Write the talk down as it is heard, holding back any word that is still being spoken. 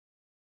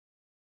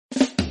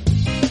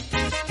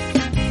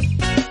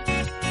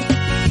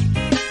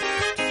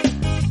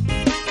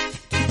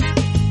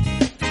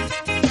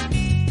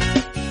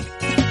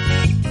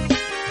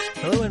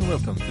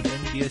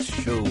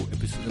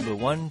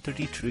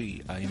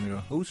133. I am your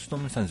host,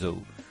 Norman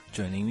Sanzo.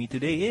 Joining me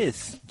today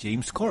is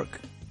James Corck.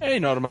 Hey,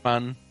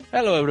 Norman.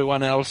 Hello,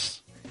 everyone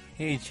else.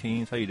 Hey,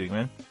 James. How you doing,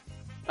 man?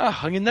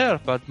 Hanging there,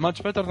 but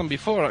much better than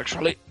before,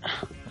 actually.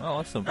 Oh,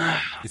 awesome.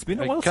 It's been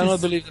a while I cannot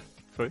since... believe it.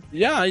 Sorry?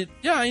 Yeah,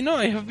 I know.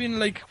 I have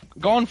been,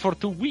 gone for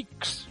 2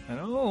 weeks. I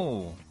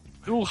know.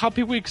 2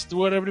 happy weeks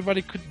where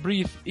everybody could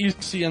breathe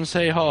easy and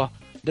say, oh,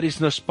 there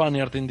is no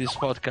Spaniard in this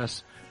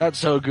podcast. That's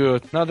so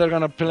good. Now they're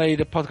gonna play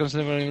the podcast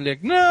and they're gonna be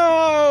like,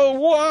 no,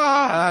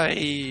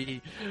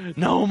 why?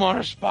 No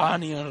more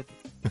Spaniard.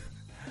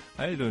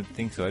 I don't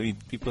think so. I mean,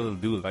 people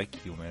do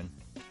like you, man.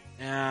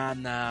 Yeah,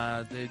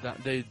 nah,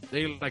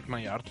 they like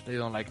my art. They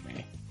don't like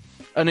me.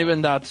 And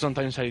even that,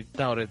 sometimes I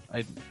doubt it.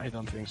 I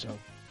don't think so.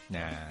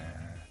 Nah.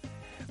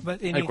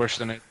 But I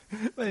question it.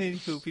 But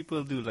anywho,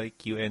 people do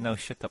like you, and now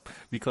shut up,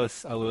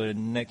 because our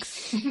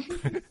next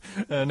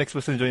next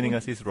person joining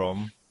us is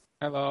Rom.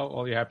 Hello,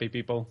 all you happy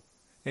people.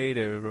 Hey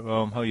there,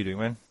 Rom. How you doing,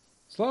 man?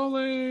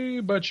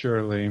 Slowly but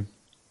surely.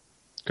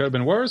 Could have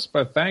been worse,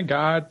 but thank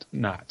God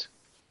not.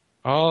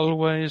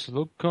 Always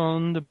look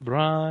on the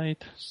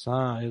bright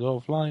side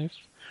of life.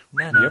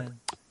 Yep.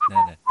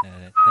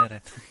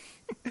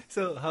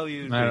 So, how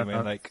you doing,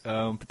 man? Like,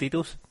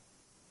 potatoes?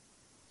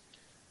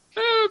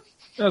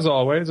 As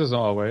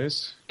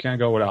always. Can't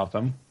go without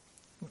them.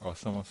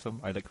 Awesome.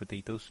 I like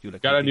potatoes. You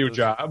like Got potatoes? a new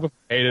job.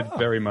 Hate it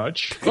very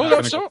much. Oh, Not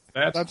that's gonna so. go with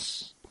that.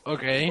 That's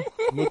okay.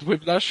 Mood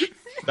whiplash.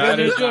 That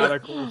is not a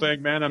cool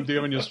thing, man. I'm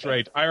giving you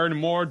straight. I earn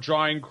more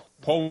drawing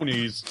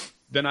ponies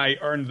than I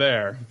earn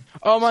there.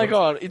 Oh my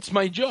God! It's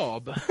my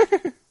job.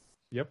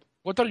 Yep.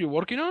 What are you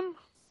working on?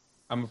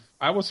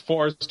 I was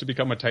forced to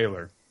become a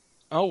tailor.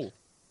 Oh.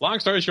 Long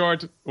story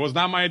short, it was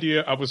not my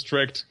idea. I was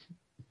tricked,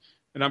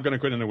 and I'm gonna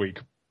quit in a week.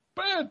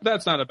 But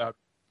that's not about.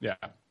 Yeah,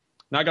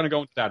 not gonna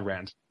go into that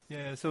rant.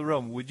 Yeah. So,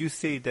 Rom, would you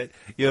say that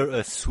you're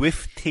a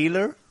swift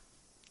tailor?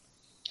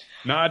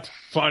 Not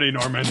funny,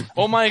 Norman.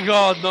 Oh my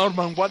God,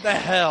 Norman! What the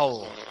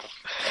hell?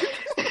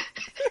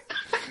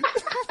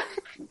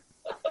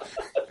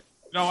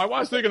 No, I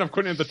was thinking of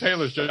quitting the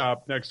tailor's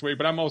job next week,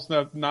 but I'm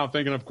also now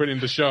thinking of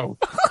quitting the show.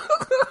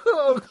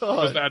 Oh, God.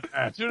 Was that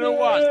bad? You know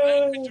what?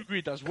 I need to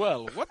quit as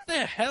well. What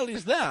the hell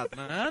is that,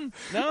 man?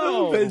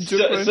 No.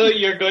 So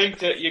you're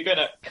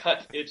gonna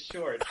cut it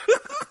short.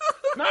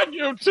 Not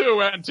you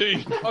too,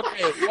 Auntie.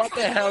 Okay, what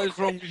the hell is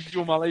wrong with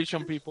you,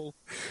 Malaysian people?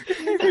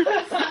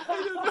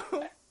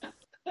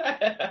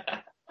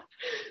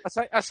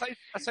 Aside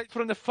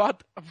from the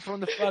fact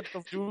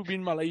of you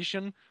being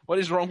Malaysian, what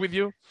is wrong with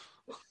you?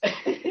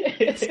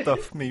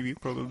 Stuff, maybe,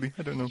 probably.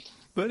 I don't know.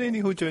 But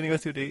anywho, joining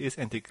us today is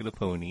Anticular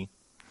Pony.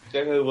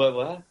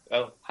 What?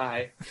 Oh,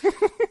 hi.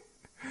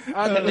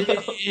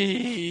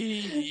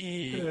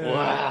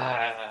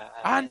 Wow.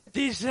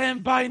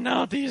 Anti-senpai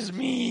notice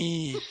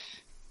me.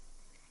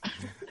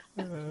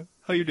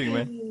 How you doing,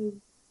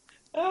 man?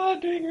 Oh,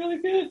 doing really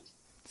good.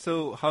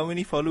 So, how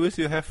many followers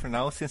do you have for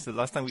now since the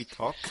last time we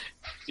talked?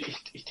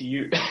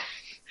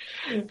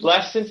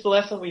 Since the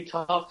last time we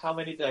talked, how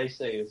many did I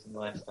say it was in the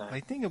last time? I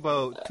think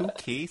about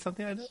 2K,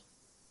 something like that.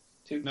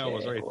 2K. No, it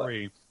was already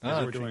 3.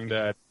 Because we're doing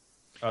that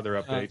other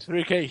update.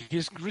 3K.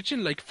 He's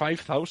reaching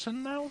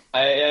 5,000 now?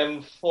 I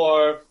am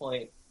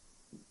 4.2K.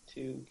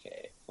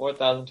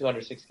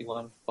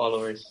 4,261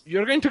 followers.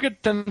 You're going to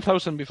get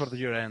 10,000 before the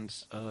year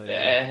ends.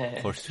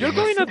 Yeah. You're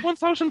going at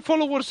 1,000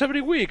 followers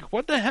every week.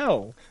 What the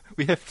hell?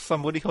 We have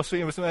somebody who's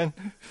famous, man.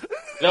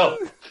 No,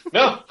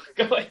 go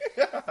away.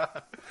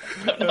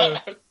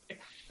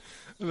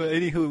 But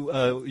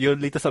anywho, your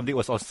latest update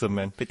was awesome,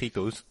 man.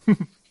 Potatoes.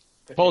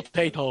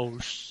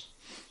 Potatoes.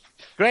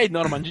 Great,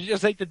 Norman. You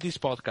just hated this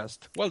podcast.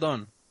 Well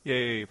done.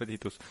 Yay,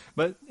 potatoes.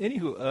 But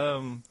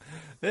anywho,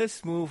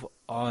 let's move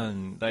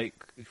on.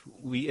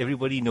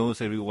 Everybody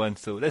knows everyone,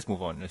 so let's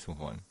move on.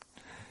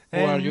 Who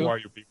are you? Who are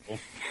you people?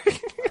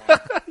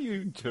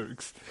 You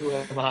jerks. Who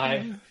am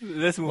I?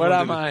 Let's move Where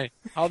on. am I?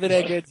 How did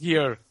I get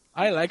here?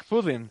 I like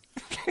pudding.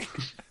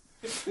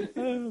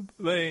 But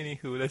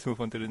anywho, let's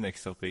move on to the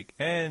next topic.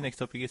 And next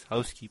topic is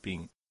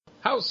housekeeping.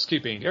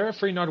 Housekeeping,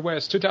 Everfree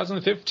Northwest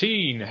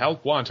 2015,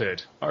 Help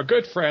Wanted. Our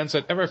good friends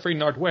at Everfree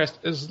Northwest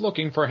is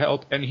looking for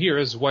help, and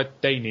here's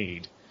what they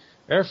need.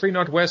 Everfree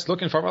Northwest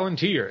looking for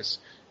volunteers.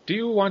 Do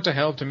you want to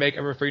help to make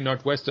Everfree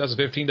Northwest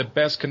 2015 the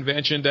best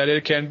convention that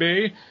it can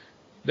be?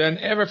 Then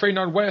Everfree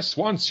Northwest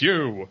wants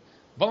you.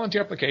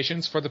 Volunteer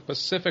applications for the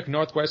Pacific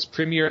Northwest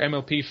Premier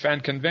MLP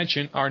Fan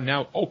Convention are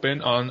now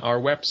open on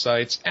our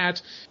websites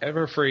at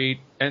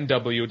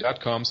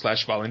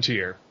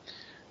everfreenw.com/volunteer.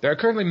 There are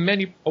currently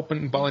many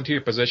open volunteer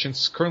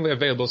positions currently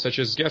available, such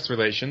as guest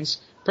relations,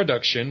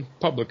 production,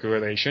 public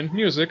relation,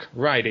 music,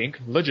 writing,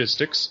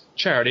 logistics,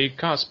 charity,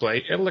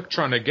 cosplay,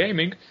 electronic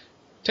gaming,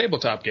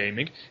 tabletop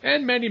gaming,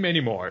 and many,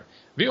 many more.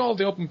 View all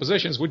the open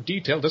positions with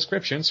detailed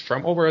descriptions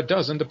from over a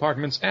dozen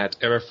departments at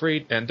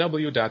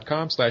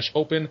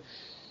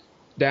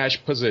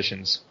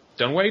everfreenw.com/open-positions.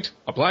 Don't wait,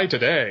 apply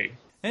today.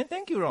 And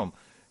thank you, Rom.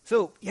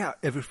 So, yeah,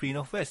 Everfree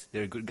Northwest,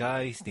 they're good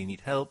guys, they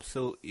need help,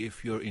 so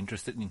if you're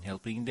interested in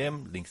helping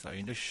them, links are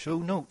in the show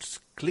notes.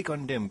 Click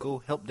on them,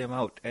 go help them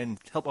out, and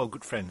help our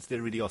good friends.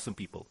 They're really awesome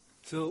people.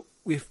 So,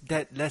 with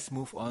that, let's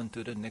move on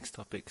to the next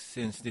topic.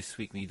 Since this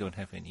week we don't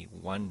have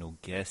anyone, no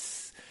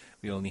guests,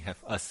 we only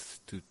have us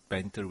to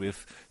banter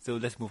with, so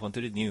let's move on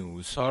to the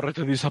news. Sorry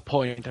to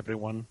disappoint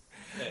everyone.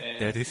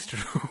 That is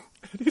true.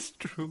 That is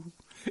true.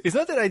 It's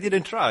not that I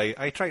didn't try,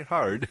 I tried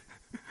hard.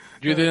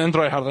 You didn't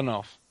try hard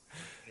enough.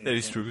 That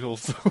is true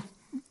also.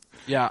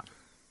 Yeah.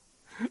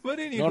 But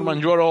anyway, Norman,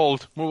 you're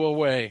old. Move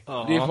away.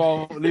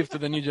 Aw. Live to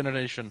the new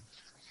generation.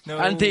 no.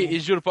 Auntie,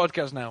 it's your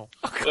podcast now.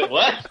 Wait,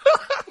 what?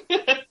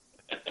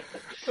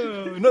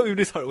 Not with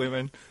this hard way,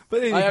 man.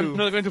 But anywho, I am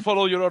not going to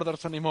follow your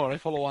orders anymore. I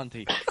follow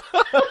Auntie.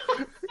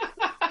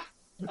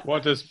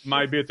 What is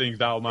my bidding,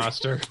 thou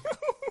master?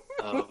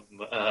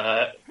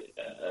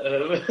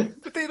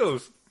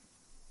 potatoes.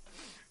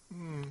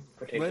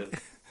 Potatoes.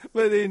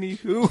 But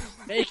anywho,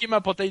 Make him a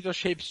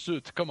potato-shaped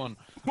suit. Come on.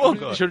 Oh, I'm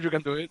God. sure you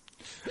can do it.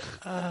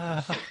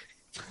 but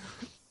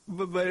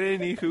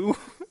anywho,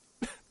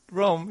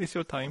 Rom, it's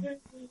your time.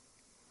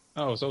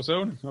 Oh, so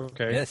soon?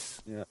 Okay.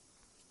 Yes.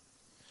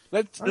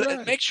 Let's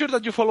make sure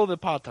that you follow the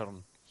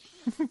pattern.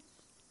 All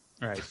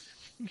right.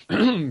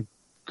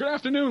 Good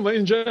afternoon, ladies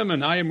and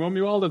gentlemen. I am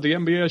Romuald of the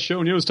MBS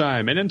Show News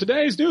Time, and in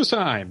today's news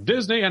time,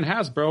 Disney and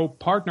Hasbro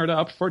partnered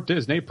up for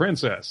Disney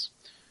Princess.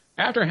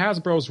 After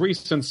Hasbro's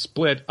recent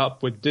split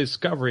up with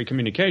Discovery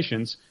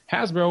Communications,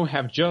 Hasbro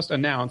have just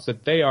announced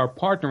that they are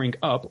partnering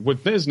up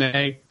with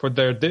Disney for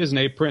their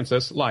Disney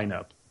Princess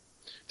lineup.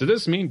 Does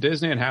this mean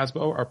Disney and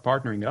Hasbro are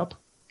partnering up?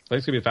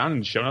 Links can be found in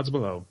the show notes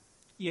below.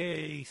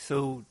 Yay!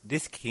 So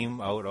this came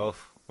out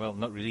of, well,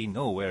 not really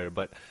nowhere,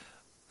 but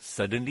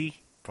suddenly,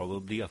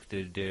 probably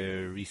after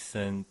their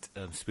recent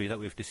split up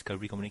with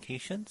Discovery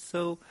Communications.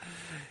 So,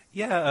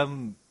 yeah,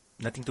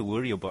 nothing to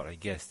worry about, I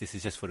guess. This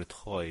is just for the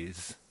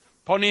toys.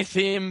 Pony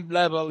theme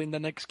level in the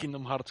next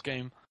Kingdom Hearts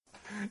game.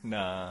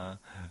 Nah.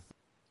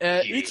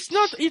 It's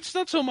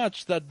not so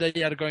much that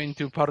they are going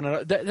to partner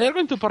up. They're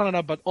going to partner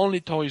up, but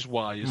only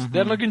toys-wise. Mm-hmm.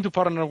 They're not going to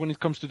partner up when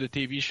it comes to the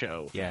TV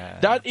show. Yeah.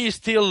 That is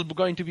still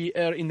going to be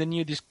aired in the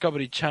new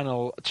Discovery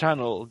channel,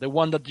 the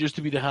one that used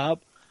to be the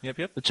Hub.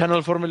 Yep. The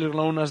channel formerly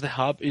known as the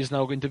Hub is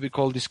now going to be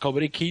called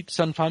Discovery Kids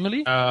and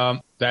Family.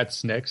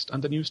 That's next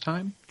on the news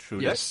time. True.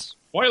 Yes.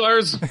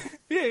 Spoilers!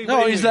 Yay,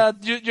 No, wait. is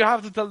that you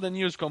have to tell the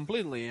news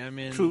completely. I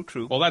mean, True.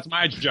 Well, that's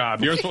my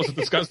job. You're supposed to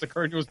discuss the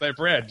current news they've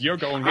read. You're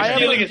going I ahead. am,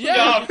 Stealing his yeah,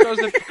 job. because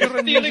the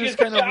current news Stealing is his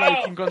kind of like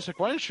job.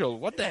 inconsequential.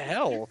 What the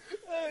hell?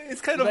 It's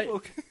kind of Like-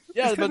 okay.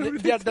 Yeah, It's kind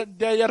of but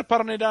they are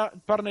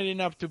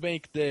partnering up to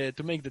make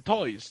the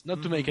toys,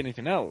 not to make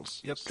anything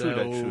else. Yep, So,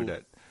 true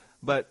that.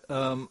 But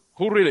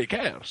who really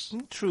cares?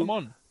 true. Come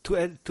on. To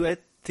add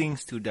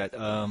things to that,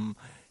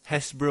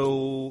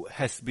 Hasbro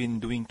has been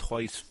doing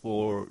toys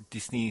for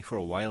Disney for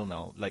a while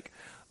now. Like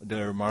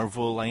their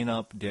Marvel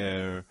lineup,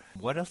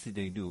 what else did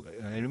they do?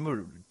 I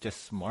remember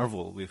just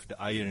Marvel with the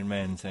Iron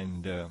Mans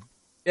and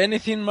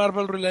Anything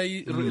Marvel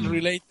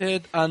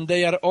related, and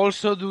they are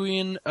also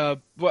doing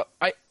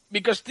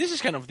because this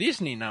is kind of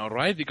Disney now,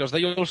 right? Because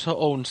they also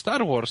own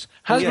Star Wars.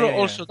 Hasbro yeah.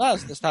 also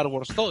does the Star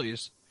Wars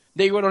toys.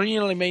 They were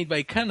originally made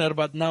by Kenner,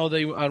 but now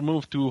they are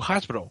moved to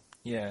Hasbro.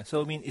 yeah.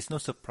 So I mean, it's no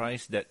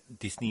surprise that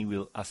Disney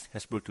will ask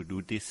Hasbro to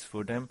do this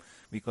for them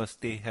because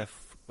they have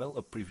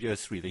a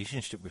previous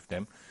relationship with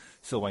them.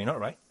 So why not,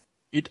 right?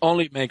 It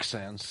only makes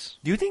sense.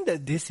 Do you think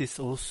that this is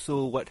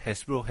also what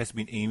Hasbro has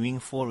been aiming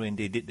for when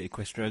they did the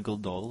Equestria Girl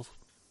dolls?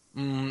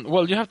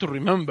 Well, you have to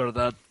remember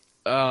that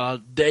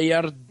they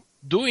are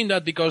doing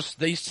that because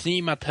they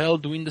see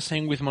Mattel doing the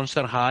same with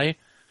Monster High,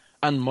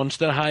 and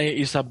Monster High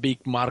is a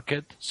big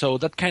market. So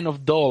that kind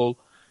of doll,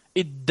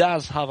 it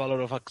does have a lot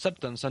of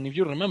acceptance. And if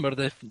you remember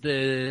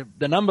the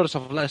numbers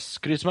of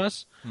last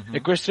Christmas,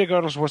 Equestria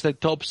Girls was the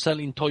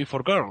top-selling toy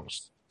for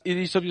girls. It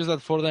is obvious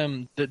that for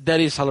them, there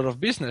is a lot of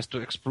business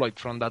to exploit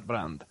from that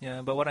brand.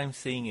 Yeah, but what I'm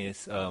saying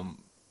is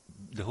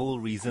the whole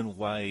reason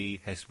why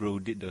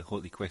Hasbro did the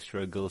whole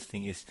Equestria Girls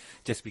thing is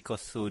just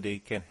because so they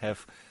can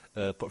have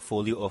a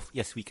portfolio of,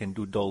 yes, we can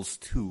do dolls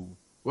too.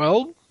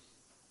 Well,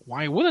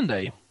 why wouldn't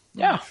they?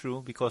 Yeah.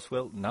 True, because,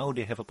 now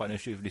they have a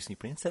partnership with Disney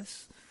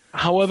Princess.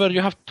 However,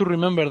 you have to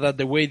remember that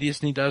the way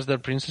Disney does their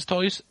princess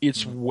toys,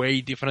 it's way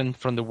different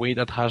from the way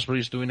that Hasbro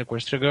is doing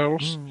Equestria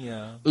Girls.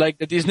 Yeah. Like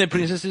the Disney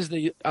princesses,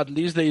 at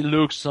least they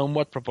look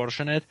somewhat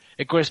proportionate.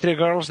 Equestria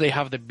Girls, they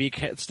have the big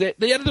heads.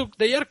 They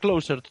are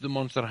closer to the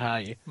Monster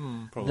High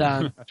Probably.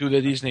 than to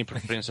the Disney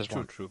princess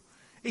one. True.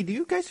 Hey, do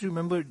you guys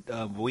remember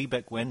way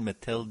back when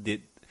Mattel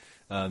did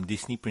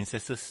Disney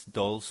Princesses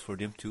dolls for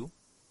them too?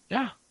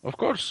 Yeah, of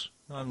course.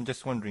 I'm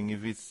just wondering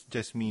if it's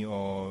just me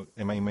or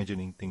am I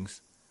imagining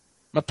things?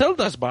 Mattel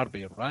does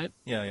Barbie, right?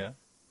 Yeah.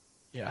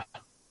 Yeah.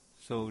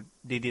 So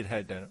they did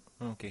have that.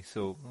 Okay,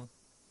 so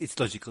it's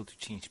logical to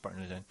change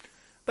partners then.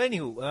 But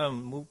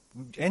anywho,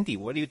 Andy,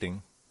 what do you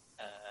think?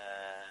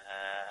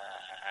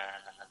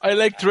 I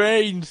like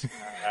trains.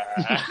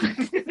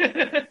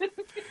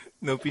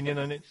 No opinion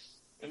on it?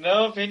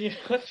 No opinion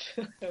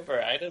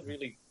whatsoever. I don't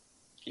really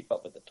keep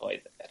up with the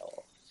toys at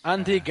all.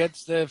 And he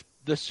gets the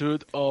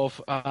suit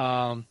of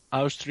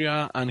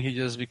Austria, and he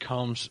just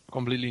becomes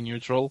completely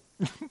neutral.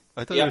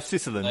 I thought it was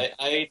Switzerland.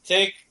 I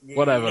take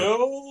Whatever.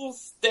 no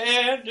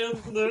stand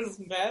in this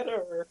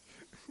matter.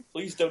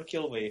 Please don't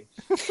kill me.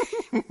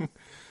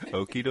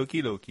 Okie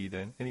dokie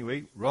then.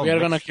 Anyway, Rob. We are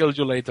gonna kill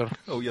you later.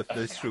 Oh, yeah,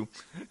 that's true.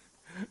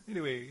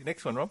 Anyway,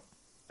 next one, Rob.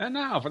 And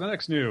now for the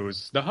next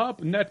news. The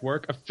Hub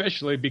Network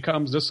officially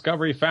becomes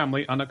Discovery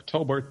Family on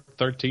October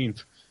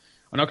 13th.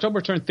 On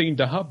October 13th,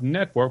 the Hub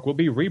Network will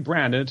be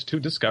rebranded to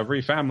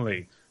Discovery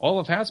Family. All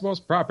of Hasbro's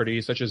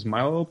properties, such as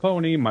My Little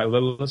Pony, My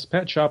Littlest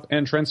Pet Shop,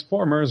 and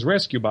Transformers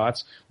Rescue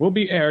Bots, will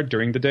be aired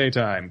during the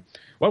daytime.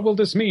 What will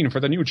this mean for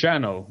the new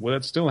channel? Will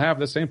it still have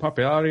the same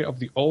popularity of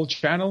the old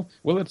channel?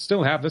 Will it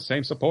still have the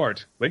same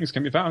support? Links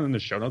can be found in the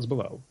show notes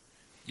below.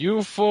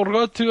 You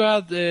forgot to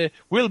add,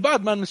 will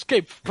Batman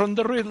escape from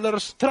the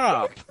Riddler's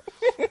trap?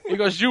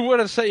 Because you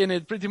were saying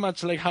it pretty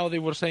much like how they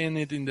were saying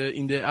it in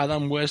the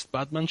Adam West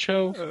Batman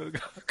show.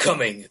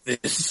 Coming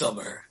this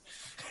summer.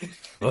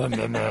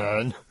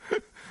 Man.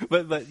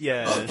 But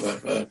yeah.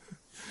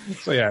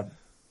 So yeah.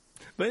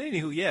 But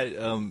anywho, yeah,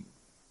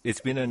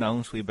 it's been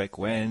announced way back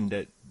when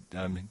that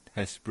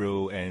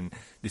Hasbro and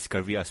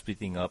Discovery are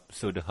splitting up,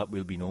 so the Hub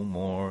will be no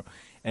more.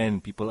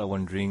 And people are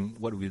wondering,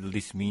 what will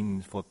this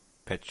mean for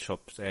pet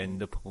shops and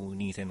the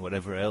ponies and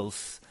whatever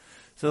else?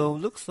 So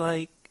looks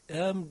like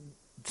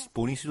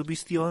ponies will be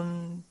still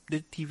on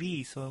the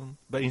TV. So,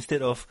 but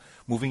instead of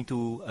moving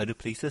to other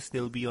places,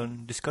 they'll be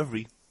on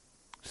Discovery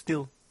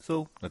still.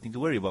 So nothing to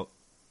worry about.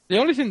 The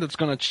only thing that's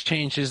going to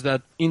change is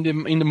that in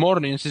the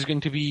mornings is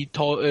going to be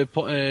cartoons,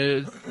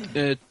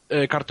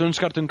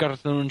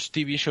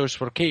 TV shows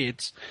for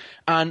kids,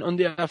 and on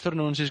the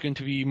afternoons is going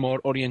to be more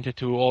oriented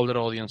to older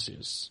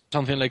audiences.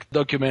 Something like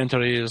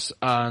documentaries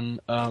and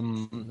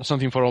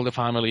something for all the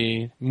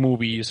family,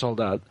 movies, all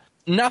that.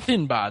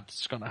 Nothing bad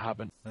is going to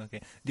happen. Okay.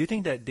 Do you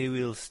think that they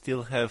will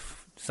still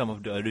have some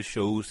of the other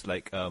shows,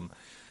 like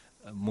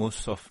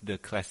most of the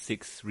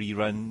classics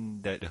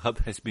rerun that the Hub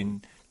has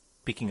been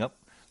picking up?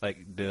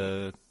 Like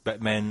the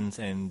Batmans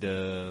and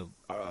the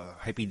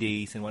Happy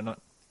Days and whatnot?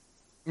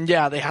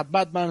 Yeah, they had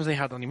Batmans, they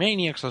had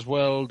Animaniacs as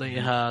well, they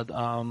had...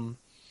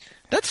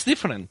 that's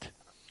different.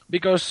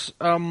 Because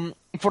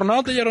for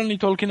now they are only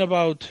talking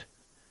about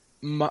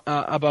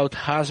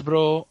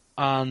Hasbro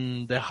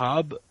and the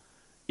Hub.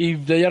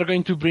 If they are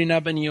going to bring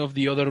up any of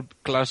the other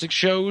classic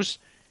shows,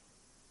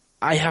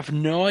 I have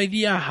no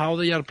idea how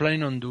they are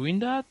planning on doing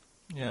that.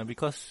 Yeah,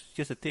 because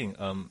here's the thing.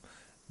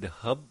 The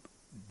Hub,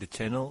 the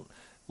channel,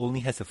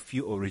 only has a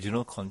few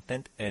original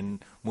content,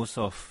 and most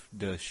of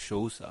the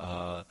shows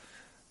are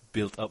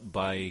built up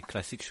by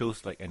classic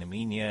shows like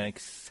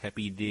Animaniacs,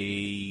 Happy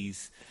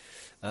Days.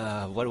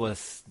 What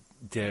was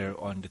there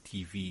on the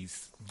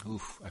TVs?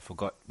 Oof, I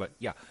forgot. But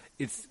yeah,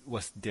 it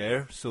was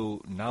there.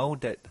 So now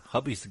that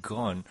Hub is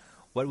gone,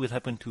 what will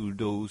happen to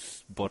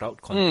those bought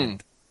out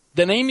content?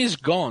 The name is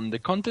gone. The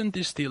content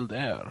is still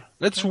there.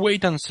 Let's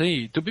wait and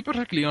see. To be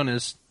perfectly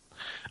honest,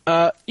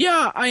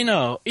 yeah, I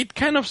know. It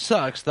kind of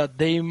sucks that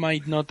they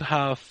might not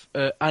have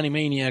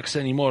Animaniacs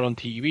anymore on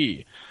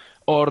TV.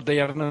 Or they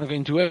are not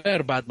going to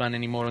air Batman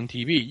anymore on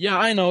TV. Yeah,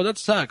 I know, that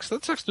sucks.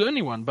 That sucks to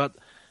anyone, but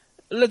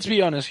let's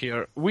be honest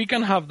here. We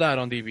can have that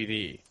on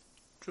DVD.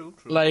 True.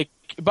 Like,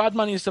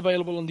 Batman is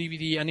available on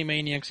DVD,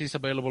 Animaniacs is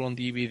available on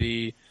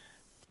DVD,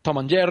 Tom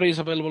and Jerry is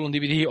available on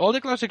DVD. All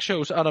the classic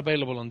shows are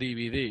available on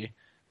DVD.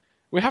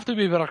 We have to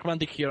be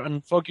pragmatic here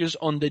and focus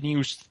on the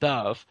new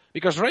stuff.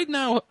 Because right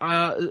now,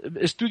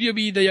 Studio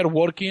B, they are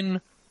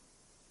working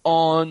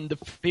on the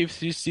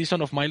 5th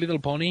season of My Little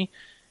Pony.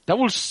 That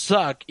will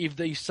suck if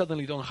they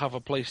suddenly don't have a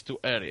place to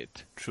air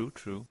it. True.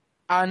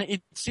 And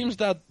it seems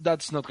that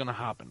that's not going to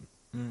happen.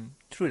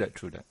 True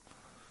that.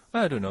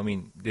 I don't know. I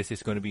mean, this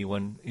is going to be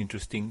one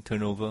interesting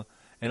turnover.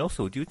 And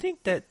also, do you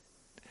think that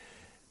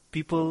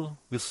people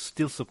will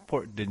still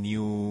support the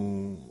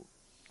new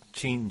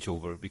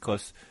changeover?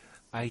 Because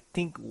I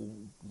think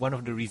one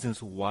of the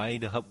reasons why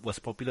the Hub was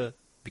popular,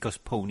 because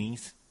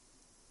ponies.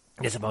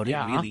 That's about it,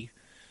 really.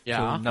 Yeah.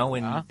 So now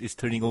when it's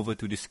turning over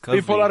to Discovery...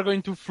 People are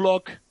going to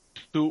flock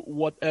to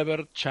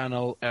whatever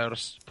channel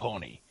airs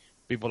Pony.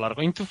 People are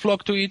going to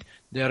flock to it.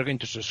 They are going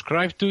to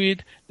subscribe to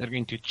it. They're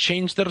going to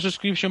change their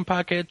subscription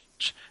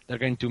package. They're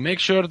going to make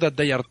sure that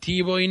they are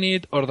TiVoing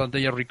it or that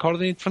they are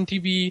recording it from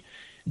TV.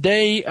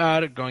 They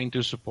are going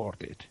to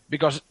support it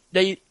because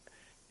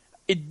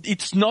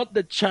it's not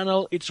the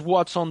channel, it's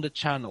what's on the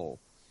channel.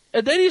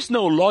 There is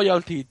no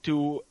loyalty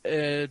to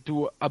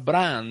a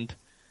brand.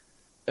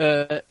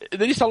 There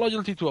is a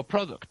loyalty to a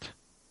product.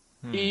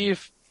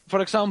 If, for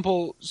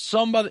example,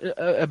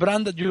 a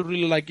brand that you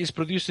really like is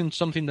producing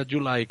something that you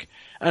like,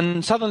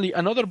 and suddenly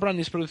another brand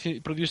is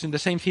producing the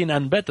same thing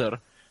and better,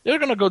 you're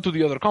going to go to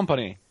the other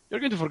company. You're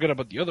going to forget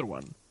about the other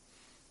one.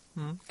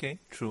 Okay,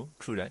 true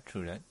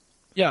that.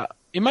 Yeah,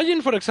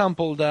 imagine, for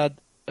example, that,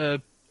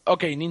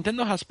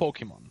 Nintendo has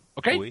Pokemon,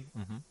 okay?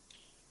 Mm-hmm.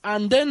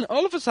 And then,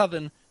 all of a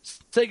sudden,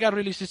 Sega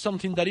releases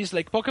something that is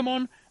like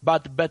Pokemon,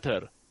 but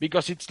better,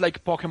 because it's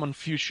like Pokemon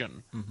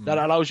Fusion, that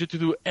allows you to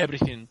do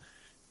everything.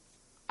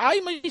 I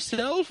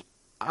myself,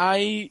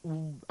 I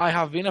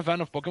have been a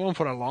fan of Pokemon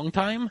for a long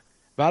time,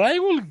 but I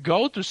will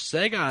go to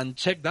Sega and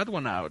check that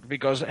one out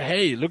because,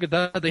 hey, look at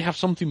that. They have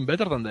something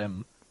better than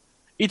them.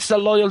 It's a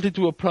loyalty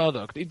to a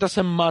product. It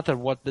doesn't matter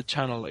what the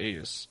channel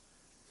is.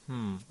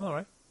 All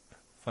right.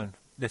 Fun.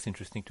 That's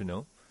interesting to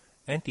know.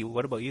 Auntie,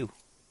 what about you?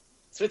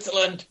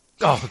 Switzerland.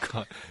 Oh,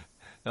 God.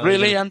 No,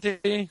 Really, no.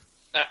 Auntie?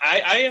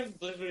 I am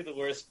literally the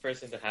worst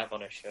person to have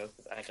on a show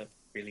because I don't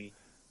really.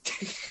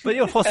 But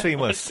you're most what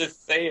famous. to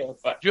say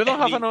about You don't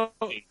have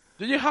anything.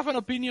 Do you have an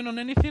opinion on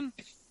anything?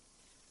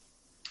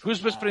 Who's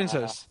best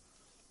princess?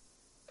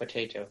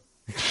 Potato.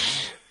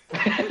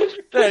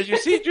 There, you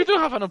see, you do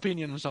have an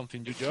opinion on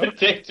something, you jerk.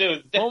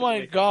 Potato. Oh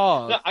my definitely.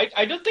 god. No,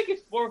 I don't think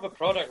it's more of a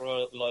product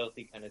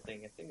loyalty kind of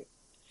thing. I think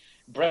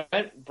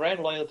brand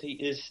loyalty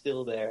is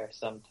still there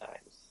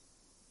sometimes.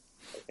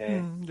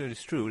 Okay. That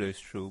is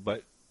true.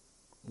 But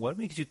what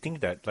makes you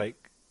think that?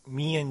 Like,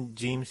 me and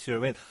James here,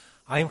 well,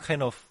 I'm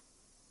kind of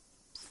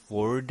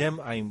for them.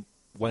 I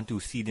want to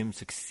see them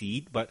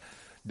succeed, but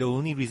the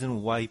only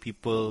reason why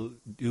people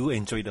do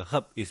enjoy the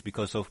hub is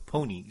because of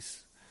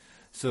ponies.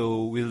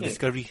 So will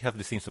Discovery have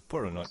the same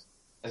support or not?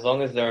 As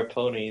long as there are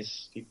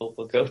ponies, people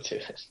will go to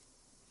it.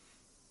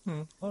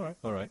 All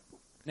right.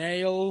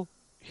 Nail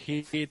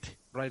hit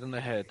right on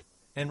the head.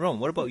 And Rom,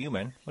 what about you,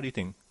 man? What do you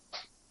think?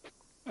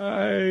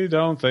 I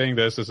don't think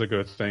this is a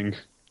good thing.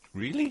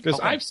 Really? Because How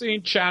come? I've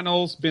seen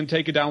channels been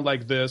taken down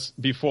like this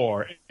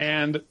before,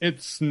 and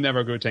it's never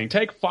a good thing.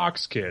 Take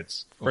Fox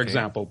Kids, for Okay.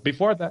 example.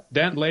 Before that,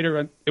 then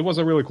later, it was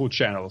a really cool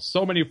channel.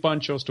 So many fun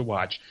shows to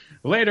watch.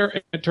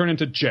 Later, it turned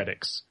into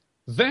Jetix.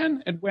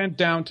 Then it went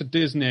down to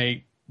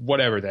Disney,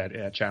 whatever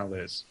that channel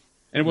is.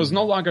 And it was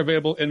no longer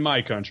available in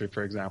my country,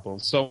 for example.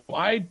 So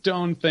I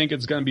don't think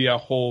it's going to be a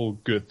whole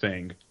good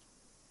thing.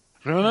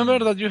 Remember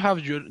that you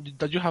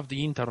have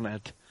the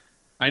internet.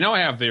 I know I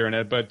have the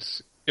internet,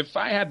 but if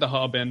I had the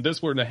hub and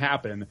this were to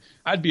happen,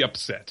 I'd be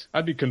upset.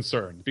 I'd be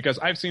concerned because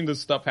I've seen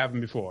this stuff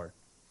happen before.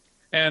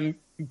 And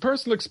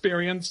personal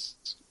experience,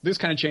 this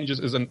kind of changes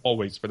isn't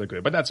always for the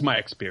good, but that's my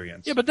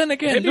experience. Yeah, but then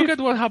again, Maybe- look at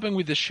what happened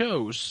with the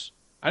shows.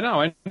 I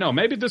know.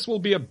 Maybe this will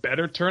be a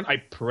better turn. I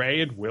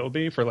pray it will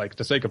be for like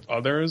the sake of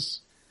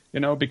others,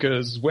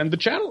 because when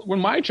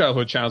my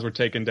childhood channels were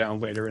taken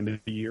down later in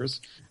the years,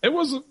 I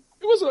was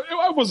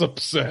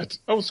upset.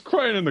 I was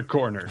crying in the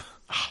corner.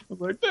 I was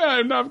like, yeah,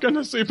 I'm not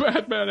gonna see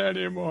Batman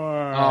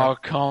anymore. Oh,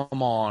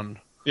 come on.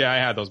 Yeah, I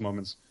had those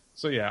moments.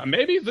 So yeah,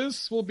 maybe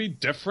this will be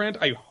different.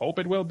 I hope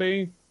it will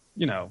be,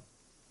 but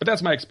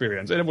that's my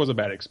experience, and it was a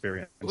bad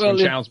experience. Well,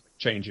 when channels were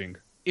changing.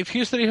 If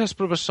history has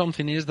proven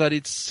something is that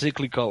it's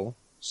cyclical.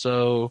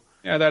 So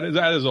Yeah, that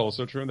is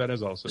also true. That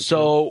is also true.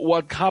 So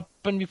what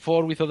happened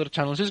before with other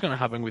channels is going to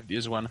happen with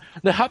this one.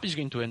 The hub is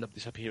going to end up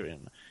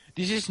disappearing.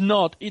 This is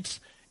not. It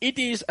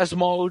is a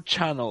small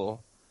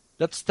channel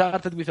that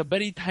started with a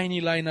very tiny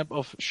lineup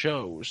of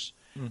shows.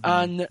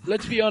 And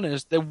let's be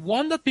honest, the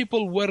one that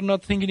people were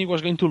not thinking it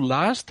was going to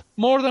last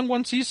more than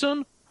one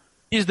season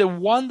is the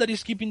one that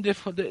is keeping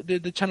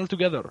the channel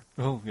together.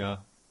 Oh, yeah.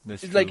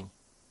 That's It's true. like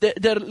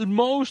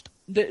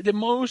the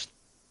most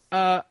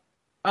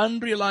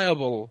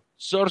unreliable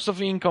source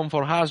of income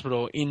for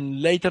Hasbro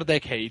in later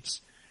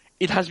decades.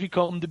 It has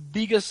become the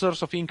biggest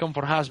source of income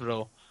for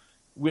Hasbro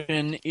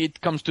when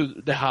it comes to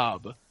the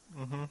hub.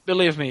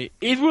 Believe me,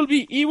 it will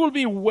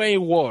be way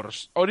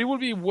worse, or it will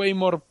be way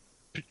more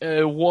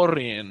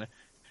worrying.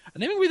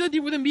 And even with that, it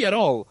wouldn't be at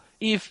all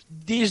if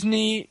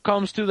Disney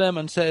comes to them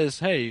and says,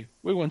 "Hey,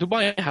 we want to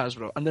buy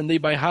Hasbro," and then they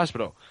buy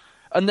Hasbro,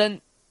 and then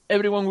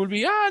everyone will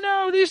be,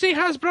 no, Disney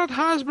has brought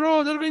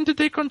Hasbro. They're going to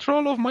take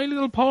control of My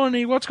Little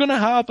Pony. What's going to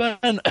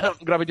happen?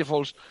 Gravity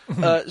Falls.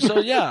 So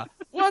yeah,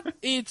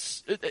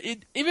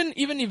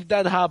 even if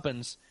that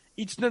happens,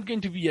 it's not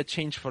going to be a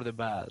change for the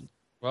bad.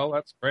 Well,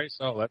 let's pray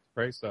so.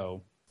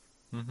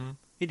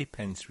 It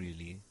depends,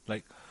 really.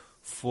 Like,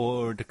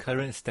 for the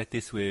current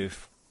status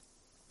with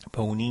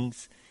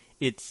ponies,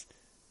 it's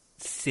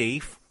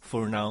safe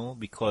for now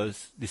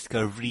because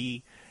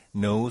Discovery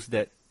knows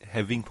that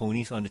having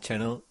ponies on the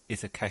channel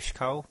is a cash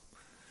cow.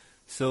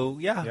 So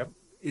yeah, Yep.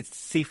 It's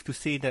safe to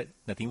say that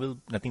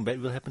nothing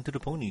bad will happen to the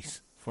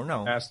ponies for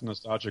now. Ask the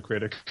nostalgia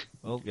critic.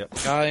 Oh, yeah.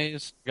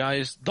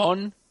 Guys,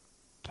 don't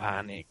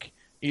panic.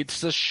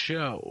 It's a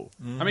show.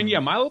 I mean, yeah,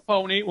 My Little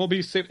Pony will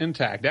be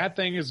intact. That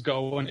thing is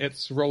going.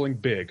 It's rolling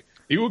big.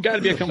 You got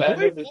to be a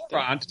complete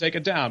moron to take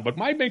it down. But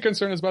my main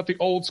concern is about the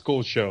old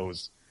school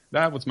shows.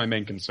 That was my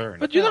main concern.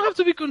 But you don't have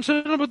to be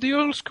concerned about the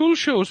old school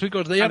shows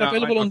because they are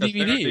available on because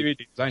there are DVD.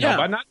 DVDs. I know,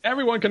 but not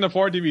everyone can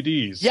afford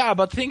DVDs. Yeah,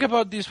 but think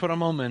about this for a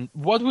moment.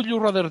 What would you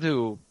rather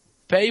do?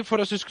 Pay for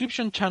a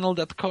subscription channel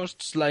that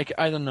costs like,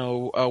 I don't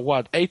know,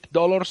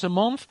 $8 a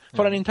month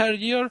for an entire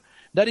year?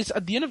 That is,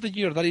 at the end of the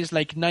year, that is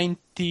like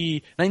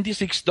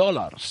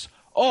 $96.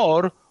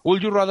 Or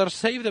would you rather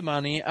save the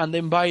money and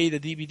then buy the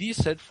DVD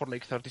set for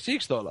like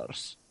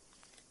 $36?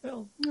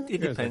 Well,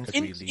 it depends,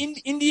 really.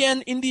 In the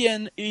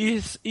end,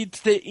 it's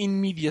the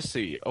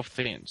immediacy of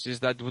things.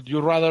 Is that would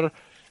you rather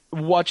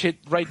watch it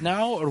right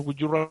now, or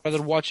would you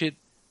rather watch it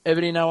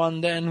every now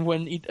and then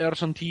when it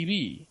airs on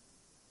TV?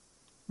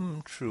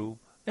 True.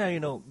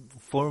 Yeah,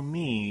 for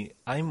me,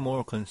 I'm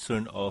more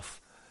concerned of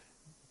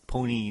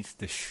Ponies,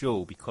 the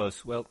show,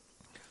 because, well,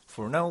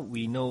 for now,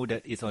 we know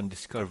that it's on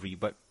Discovery,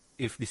 but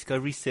if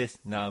Discovery says,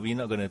 nah, we're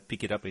not going to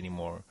pick it up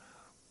anymore,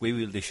 where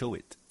will they show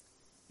it?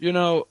 If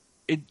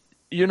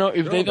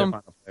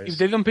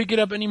they don't pick it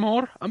up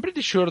anymore, I'm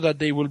pretty sure that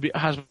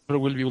Hasbro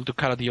will be able to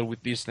cut a deal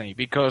with Disney,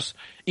 because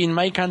in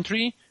my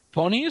country,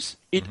 Ponies,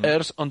 it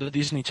airs on the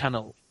Disney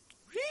Channel.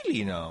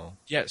 Really now?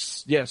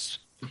 Yes.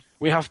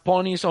 We have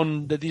Ponies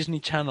on the Disney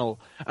Channel.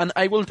 And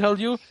I will tell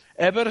you,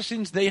 ever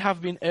since they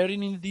have been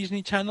airing in the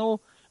Disney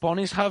Channel,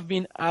 Ponies have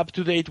been up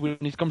to date when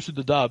it comes to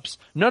the dubs.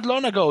 Not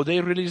long ago,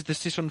 they released the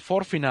season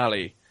 4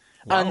 finale.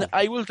 Wow. And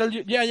I will tell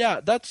you,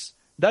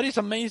 that is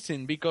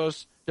amazing,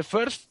 because the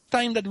first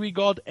time that we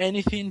got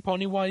anything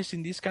Pony-wise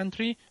in this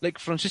country, like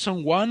from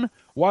season 1,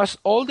 was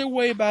all the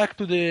way back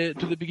to the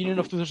beginning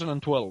of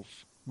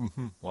 2012.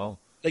 Wow.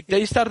 Like,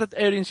 they started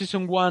airing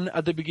season 1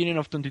 at the beginning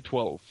of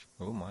 2012.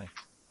 Oh, my.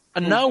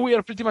 And now we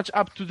are pretty much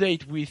up to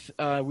date with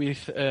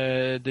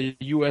the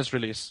US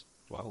release.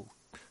 Wow.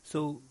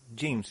 So,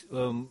 James,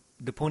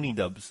 the Pony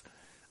dubs,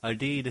 are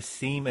they the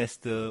same as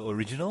the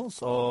originals,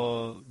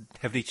 or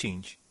have they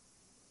changed?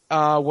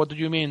 What do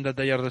you mean that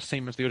they are the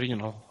same as the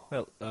original?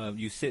 Well,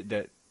 you said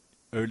that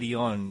early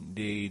on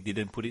they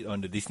didn't put it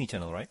on the Disney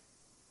Channel, right?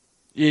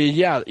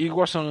 Yeah, it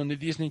was on the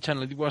Disney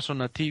Channel. It was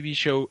on a TV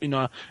show,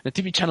 a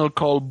TV channel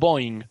called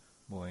Boing.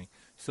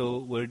 So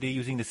were they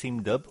using the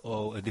same dub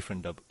or a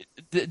different dub?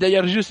 They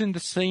are using the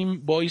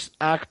same voice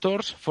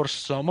actors for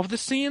some of the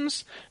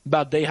scenes,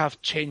 but they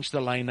have changed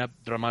the lineup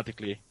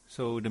dramatically.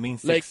 So the main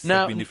six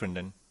have been different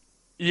then?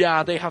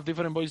 Yeah, they have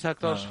different voice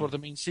actors for the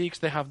main six.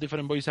 They have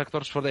different voice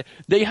actors for the...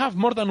 They have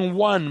more than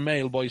one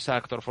male voice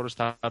actor for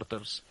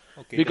starters.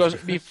 Okay, because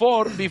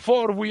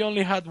before we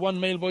only had one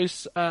male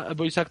voice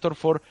actor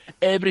for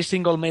every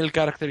single male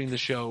character in the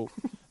show.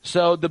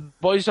 So the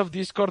voice of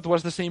Discord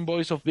was the same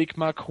voice of Big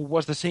Mac, who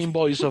was the same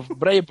voice of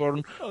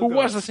Brayburn, who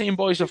was the same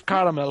voice of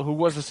Caramel, who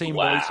was the same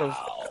voice of...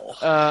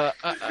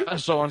 and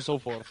so on and so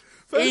forth.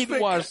 It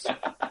was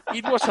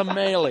a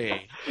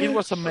melee. It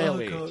was a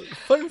melee. Oh,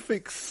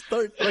 fanfics,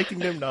 start writing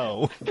them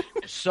now.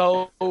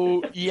 So,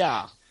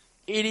 yeah,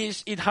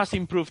 it has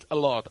improved a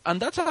lot.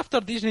 And that's after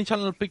Disney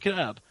Channel picked it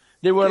up.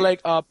 They were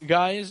like,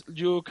 guys,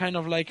 you kind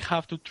of like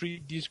have to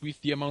treat this with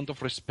the amount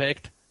of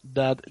respect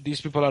that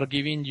these people are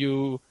giving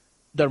you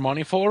their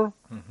money for.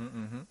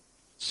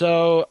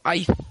 So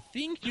I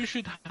think you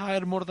should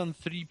hire more than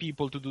 3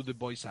 people to do the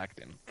voice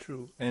acting.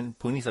 True. And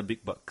ponies are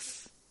big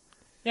bucks.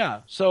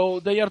 Yeah, so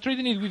they are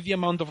treating it with the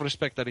amount of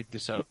respect that it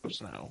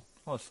deserves now.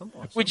 Awesome.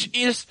 Which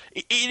is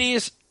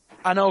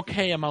an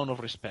okay amount of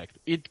respect.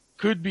 It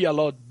could be a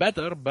lot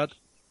better, but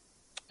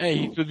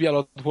hey, it could be a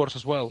lot worse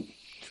as well.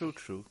 True.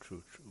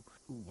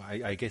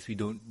 I guess we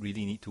don't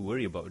really need to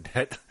worry about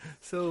that.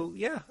 So,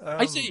 yeah.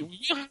 I say,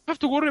 you don't have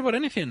to worry about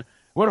anything.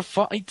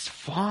 It's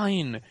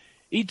fine.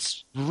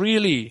 It's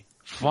really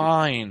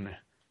fine.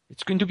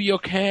 It's going to be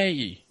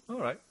okay.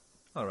 All right.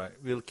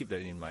 We'll keep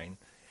that in mind.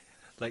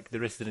 Like the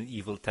Resident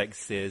Evil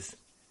text says,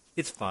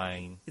 it's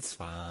fine.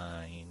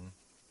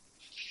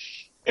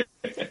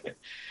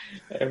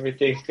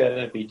 Everything's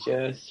gonna be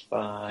just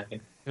fine.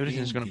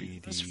 Everything's gonna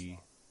be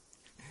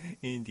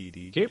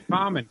Indeed. Keep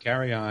calm and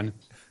carry on.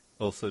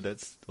 Also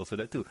that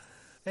too.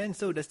 And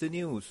so that's the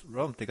news.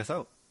 Rom, take us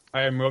out.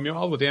 I am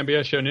Romuald with the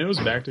MBS Show News.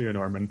 Back to you,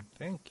 Norman.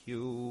 Thank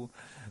you.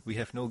 We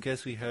have no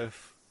guests. We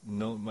have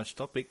no much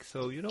topic.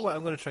 So you know what?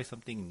 I'm going to try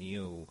something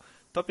new.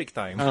 Topic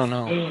time. I don't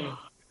know.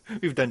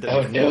 We've done that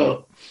before.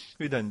 No.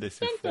 We've done this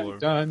before.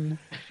 Done.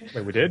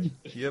 Wait, we did?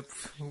 Yep.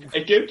 I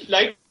don't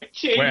like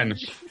change. When?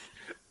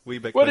 Way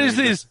back. What is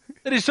this?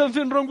 There is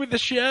something wrong with the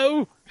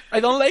show. I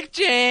don't like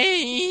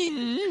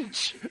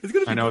change. It's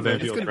gonna be I know good.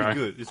 that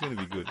It's gonna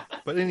be good.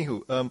 But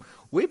anywho,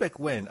 way back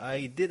when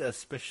I did a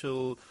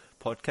special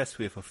podcast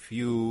with a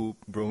few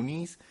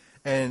bronies,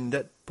 and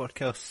that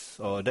podcast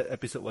or that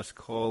episode was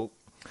called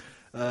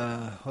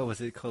what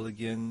was it called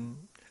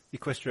again?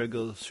 Equestria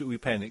Girls, Should We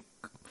Panic?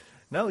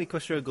 Now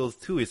Equestria Girls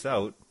 2 is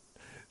out,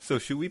 so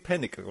should we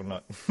panic or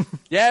not?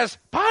 Yes,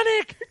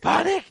 panic!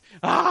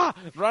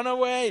 Run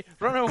away!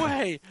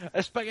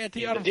 A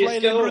spaghetti or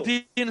flailing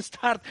routine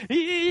start.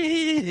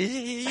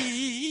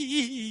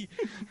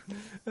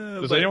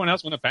 Does anyone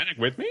else want to panic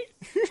with me?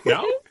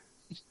 No?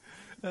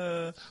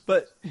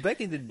 But back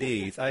in the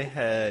days, I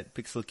had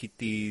Pixel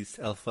Kitties,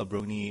 Alpha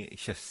Brony,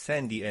 Chef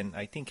Sandy, and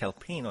I think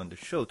Alpine on the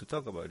show to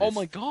talk about this. Oh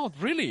my god,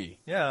 really?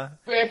 Yeah.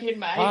 Back in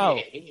my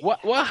day.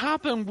 What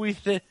happened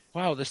with the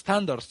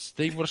standards?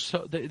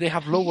 They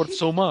have lowered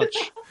so much.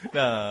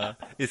 Nah,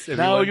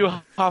 Now you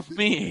have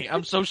me.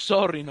 I'm so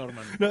sorry,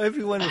 Norman. No,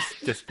 everyone was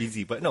just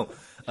busy. But no,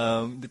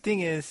 the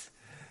thing is,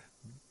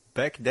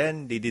 back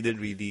then they didn't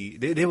really.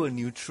 They were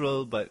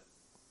neutral, but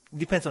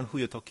depends on who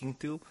you're talking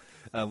to.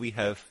 We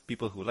have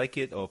people who like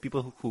it or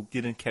people who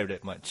didn't care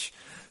that much.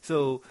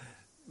 So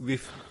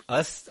with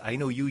us, I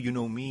know you, you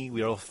know me,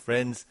 we're all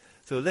friends.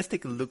 So let's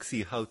take a look,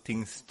 see how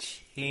things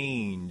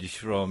change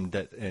from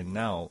that and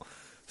now.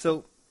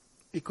 So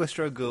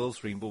Equestria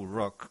Girls Rainbow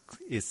Rocks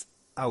is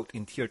out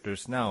in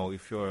theaters now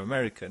if you're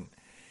American.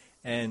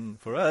 And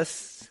for us,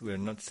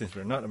 since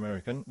we're not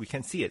American, we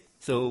can't see it.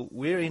 So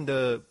we're in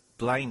the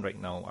blind right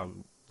now.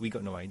 We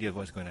got no idea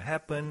what's going to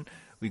happen.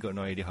 We got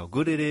no idea how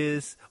good it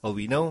is. All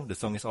we know, the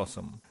song is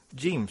awesome.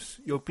 James,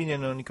 your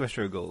opinion on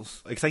Equestria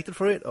Girls? Excited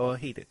for it or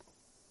hate it?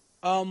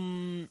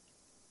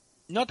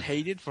 Not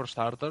hated for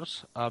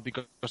starters,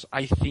 because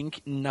I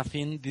think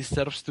nothing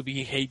deserves to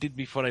be hated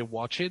before I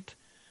watch it.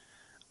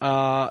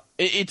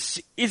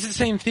 It's the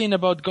same thing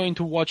about going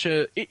to watch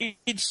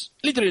it's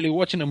literally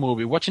watching a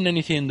movie, watching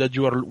anything that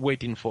you are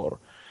waiting for.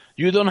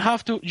 You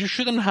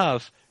shouldn't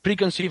have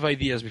preconceived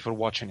ideas before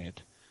watching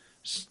it.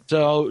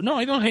 So, no,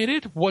 I don't hate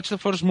it. Watch the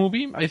first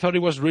movie. I thought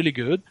it was really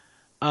good.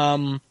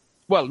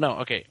 Well, no,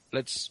 okay,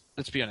 let's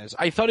be honest.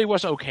 I thought it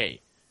was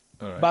okay.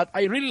 All right. But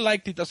I really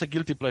liked it as a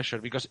guilty pleasure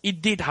because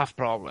it did have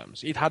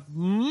problems. It had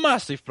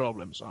massive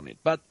problems on it.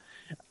 But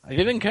I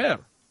didn't care.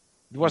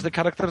 It was the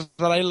characters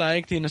that I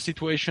liked in a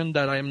situation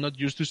that I am not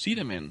used to see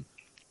them in.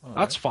 All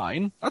That's right.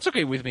 fine. That's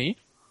okay with me.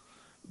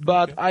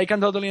 But Okay. I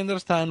can totally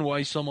understand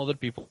why some other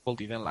people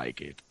didn't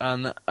like it.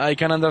 And I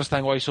can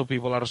understand why some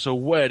people are so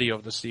wary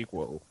of the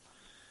sequel.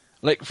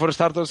 Like, for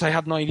starters, I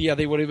had no idea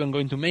they were even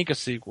going to make a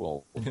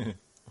sequel.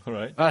 All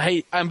right.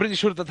 Hey, I'm pretty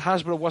sure that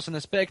Hasbro wasn't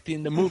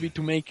expecting the movie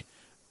to make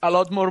a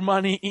lot more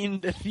money in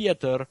the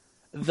theater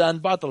than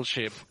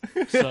Battleship.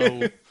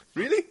 So,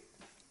 Really?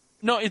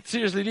 no, it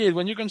seriously did.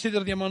 When you consider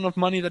the amount of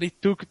money that it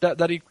took, that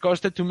it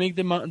costed to make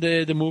the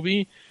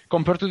movie,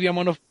 compared to the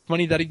amount of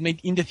money that it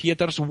made in the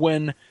theaters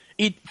when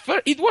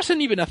it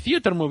wasn't even a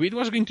theater movie.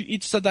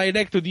 It's a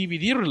direct to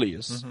DVD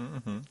release.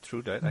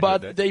 True that. I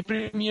But heard that. they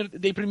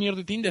premiered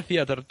it in the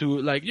theater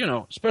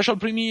to special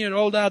premiere,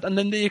 all that, and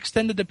then they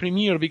extended the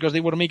premiere because they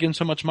were making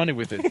so much money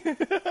with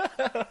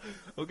it.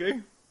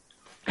 Okay.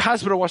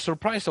 Hasbro was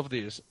surprised of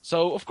this,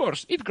 so of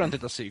course it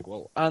granted a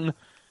sequel. And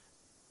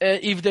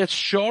if the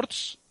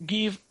shorts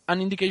give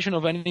an indication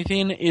of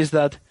anything, is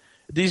that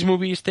this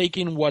movie is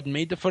taking what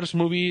made the first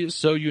movie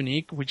so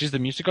unique, which is the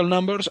musical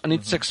numbers, and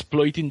it's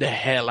exploiting the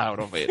hell out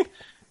of it.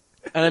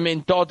 And I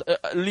mean,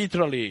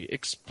 literally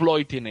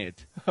exploiting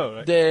it. All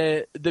right.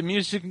 The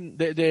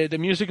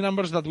music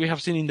numbers that we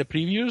have seen in the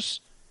previews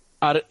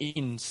are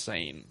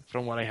insane,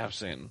 from what I have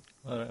seen.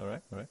 All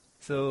right.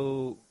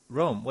 So,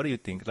 Rom, what do you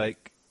think?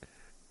 Like,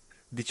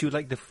 did you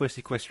like the first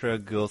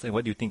Equestria Girls, and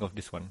what do you think of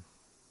this one?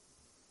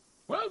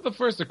 Well, the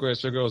first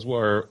Equestria Girls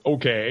were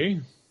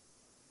okay.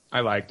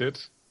 I liked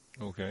it.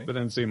 Okay. But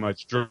didn't see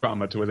much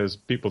drama to it as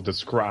people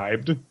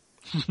described.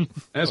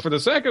 As for the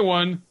second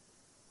one,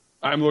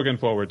 I'm looking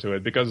forward to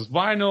it because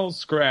vinyl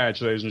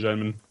scratch, ladies and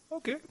gentlemen.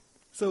 Okay.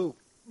 So,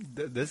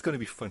 that's going to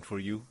be fun for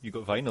you. You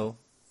got Vinyl,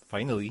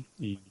 finally,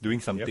 doing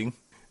something.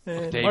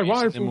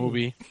 Octavia's in the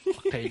movie.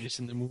 Octavia's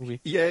in the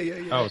movie. Yeah.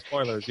 Oh,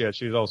 spoilers. Yeah,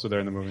 she's also there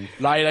in the movie.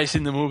 Lila's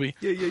in the movie.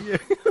 Yeah.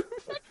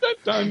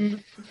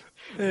 Done.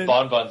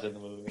 Bonbon's in the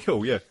movie.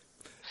 Oh, yeah.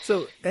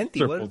 So, Auntie,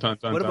 Triple what dun,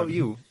 dun, about dun.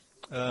 you?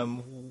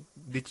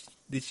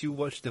 Did you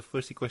watch the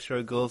first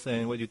Equestria Girls,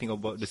 and what do you think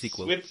about the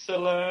sequel?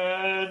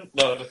 Switzerland.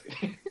 No.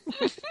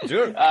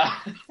 Sure.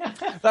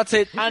 That's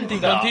it. Auntie,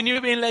 No.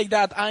 continue being like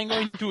that. I'm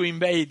going to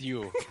invade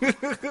you.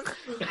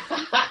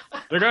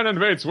 You're going to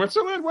invade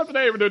Switzerland? What did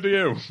I ever do to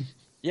you?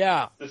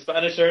 Yeah. The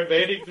Spanish are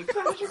invading. The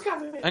Spanish are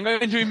coming. I'm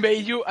going to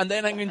invade you, and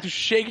then I'm going to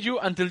shake you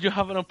until you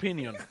have an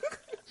opinion.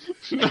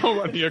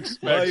 Nobody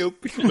expects My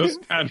opinion. the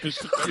Spanish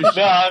to be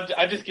No,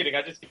 I'm just kidding.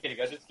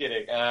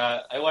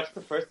 I watched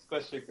the first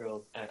Equestria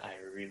Girls, and I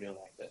really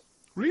liked it.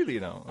 Really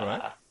now? All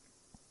right.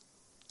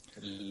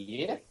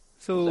 Yeah.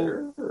 So,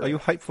 sir. are you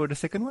hyped for the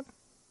second one?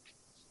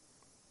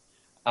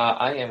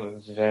 I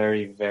am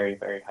very, very,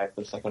 very hyped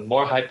for the second one.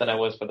 More hyped than I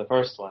was for the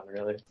first one,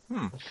 really.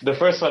 The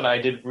first one, I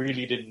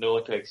really didn't know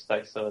what to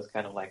expect, so I was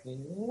kind of like,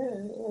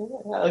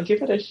 yeah, I'll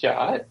give it a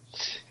shot.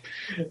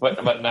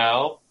 But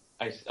now,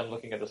 I'm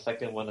looking at the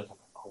second one, and I'm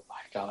like, oh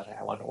my god,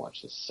 I want to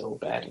watch this so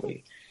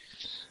badly.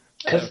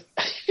 Because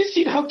you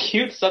see how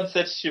cute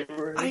Sunset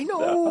Shimmer is? I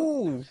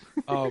know!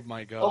 Oh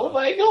my god. Oh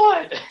my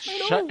god!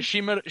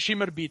 Shimmer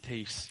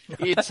BTs.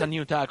 It's a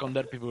new tag on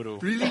Derpy Voodoo.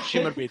 Really?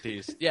 Shimmer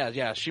BTs.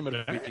 Yeah, Shimmer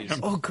BTs.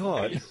 Oh, Are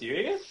God. you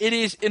serious? It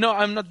is,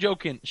 I'm not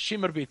joking.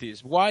 Shimmer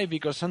BTs. Why?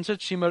 Because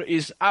Sunset Shimmer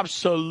is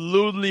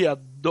absolutely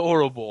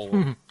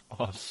adorable.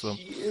 Awesome.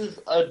 She is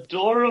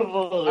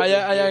adorable in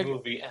I this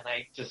movie, and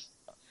I just...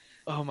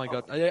 Oh my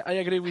god. I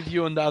agree with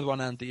you on that one,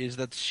 Auntie, is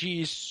that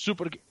she is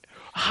super...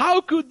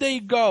 How could they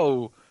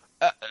go?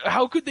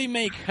 How could they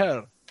make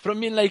her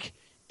from being like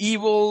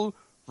evil,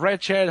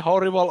 wretched,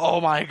 horrible? Oh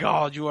my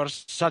god, you are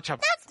such a...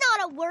 That's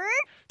not a word.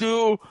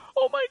 To,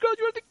 oh my god,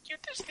 you are the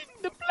cutest thing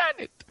in the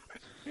planet.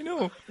 I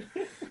know.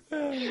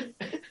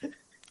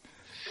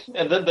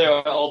 And then there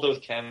are all those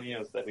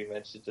cameos that we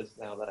mentioned just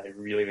now that I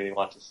really, really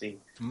want to see.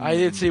 I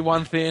did see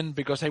one thing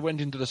because I went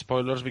into the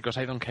spoilers because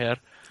I don't care.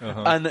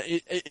 Uh-huh. And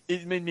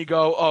it made me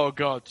go, oh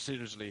god,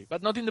 seriously.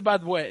 But not in the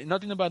bad way.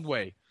 Not in a bad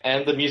way.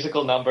 And the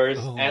musical numbers,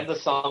 Oh. and the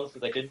songs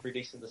that they didn't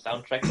release in the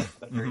soundtrack that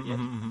I haven't heard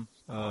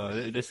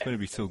yet. That's going to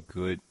be so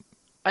good.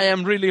 I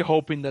am really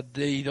hoping that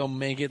they don't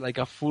make it like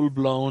a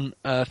full-blown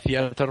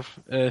theater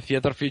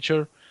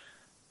feature.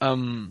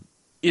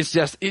 It's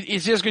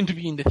just going to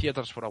be in the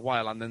theaters for a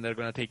while, and then they're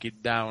going to take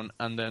it down,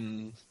 and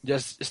then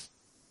just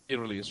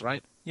release,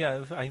 right?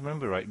 Yeah, if I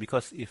remember right,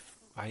 because if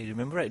I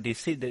remember right, they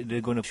said that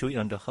they're going to show it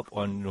on the Hub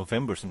on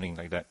November, something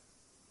like that.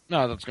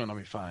 No, that's going to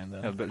be fine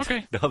then. Yeah, but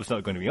okay. The Hub's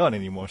not going to be on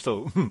anymore,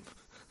 so...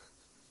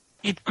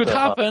 It could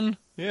happen.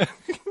 Yeah.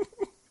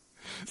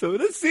 So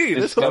let's see.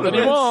 Let's Not hope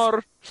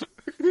anymore.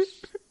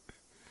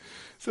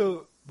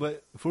 So,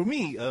 but for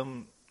me,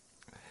 on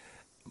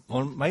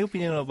my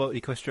opinion about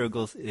Equestria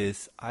Girls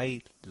is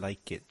I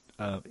like it.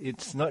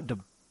 It's not the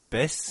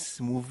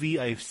best movie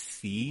I've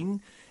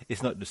seen.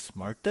 It's not the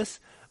smartest,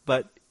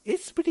 but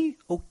it's pretty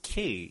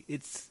okay.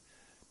 It's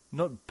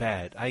not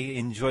bad. I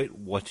enjoyed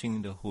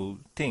watching the whole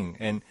thing,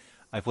 and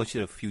I've watched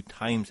it a few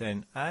times,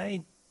 and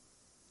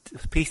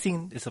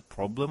pacing is a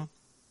problem,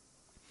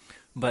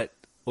 but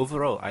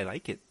overall I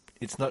like it.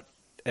 It's not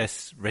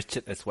as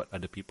wretched as what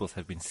other people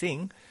have been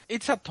saying.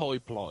 It's a toy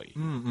ploy.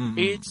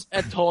 It's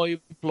a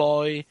toy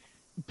ploy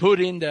put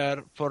in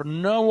there for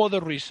no other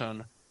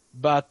reason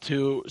but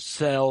to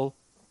sell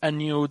a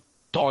new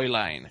toy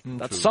line.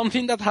 That's True.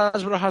 something that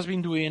Hasbro has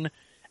been doing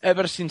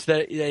ever since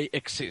they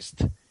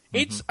exist.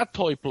 It's a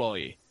toy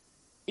ploy.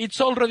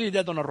 It's already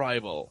dead on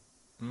arrival.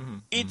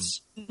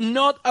 It's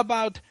not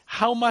about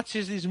how much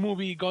is this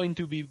movie going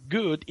to be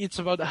good. It's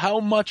about how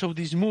much of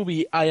this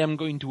movie I am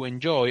going to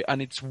enjoy,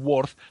 and it's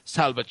worth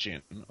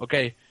salvaging.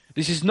 Okay?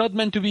 This is not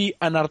meant to be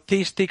an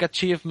artistic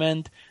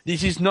achievement.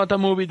 This is not a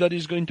movie that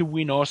is going to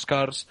win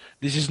Oscars.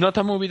 This is not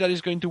a movie that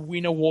is going to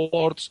win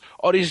awards,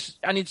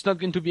 and it's not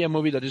going to be a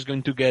movie that is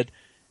going to get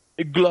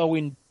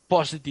glowing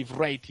positive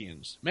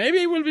ratings.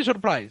 Maybe we'll be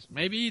surprised.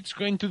 Maybe it's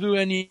going to do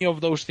any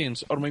of those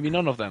things, or maybe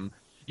none of them.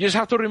 You just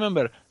have to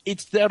remember,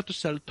 it's there to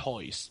sell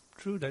toys.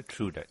 True that.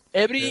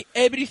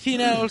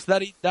 Everything else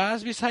that it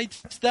does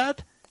besides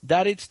that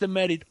it's the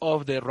merit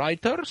of the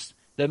writers,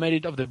 the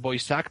merit of the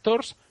voice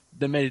actors,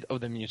 the merit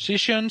of the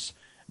musicians,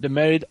 the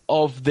merit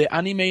of the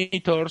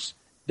animators,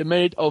 the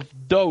merit of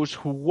those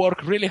who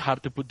work really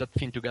hard to put that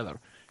thing together.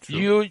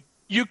 True.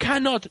 You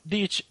cannot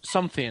ditch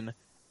something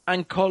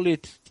and call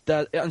it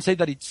that and say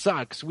that it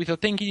sucks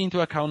without taking into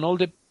account all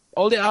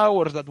the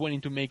hours that went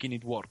into making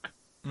it work.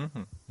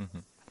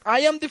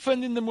 I am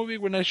defending the movie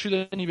when I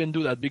shouldn't even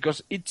do that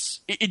because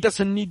it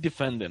doesn't need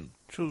defending.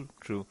 True.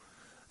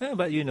 Yeah,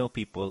 but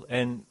people,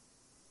 and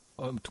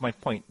to my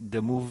point,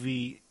 the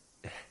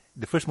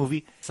first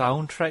movie,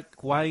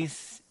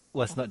 soundtrack-wise,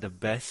 was not the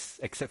best,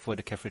 except for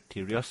the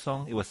cafeteria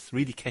song. It was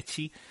really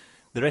catchy.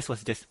 The rest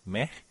was just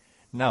meh.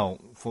 Now,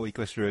 for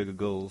Equestria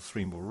Girls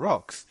Rainbow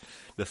Rocks,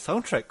 the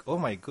soundtrack, oh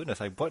my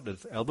goodness, I bought the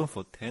album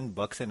for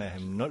 $10 and I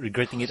am not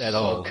regretting it at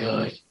all.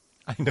 Good.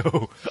 I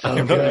know.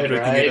 I'm not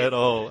regretting it at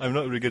all. I'm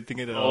not regretting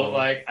it at all. Oh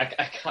my, I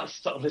can't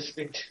stop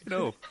listening to it.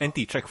 No.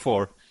 Anti, track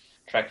 4.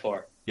 Track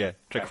 4. Yeah,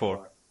 track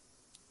 4.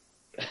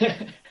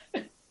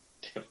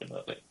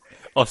 Definitely.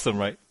 Awesome,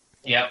 right?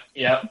 Yep.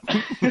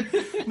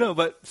 No,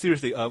 but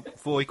seriously,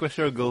 for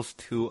Equestria Girls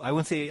 2, I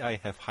won't say I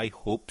have high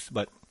hopes,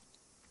 but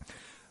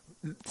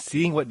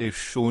seeing what they've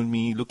shown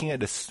me, looking at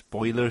the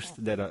spoilers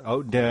that are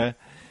out there,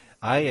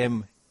 I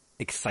am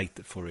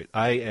excited for it.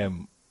 I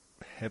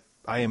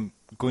am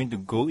going to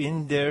go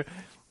in there,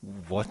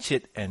 watch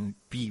it, and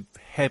be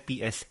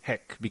happy as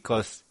heck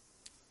because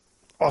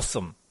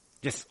awesome.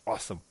 Just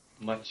awesome.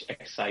 Much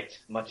excite.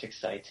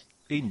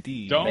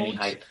 Indeed. Don't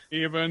hype.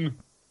 even.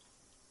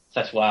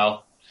 Such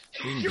wow.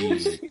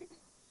 Indeed.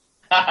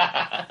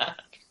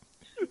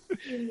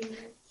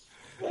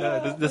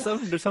 The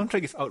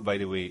soundtrack is out, by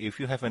the way. If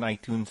you have an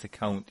iTunes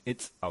account,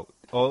 it's out.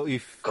 Or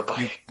if Go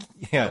buy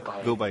it.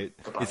 Go buy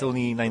it. Go buy It's it.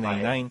 only Go buy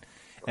it. $9.99,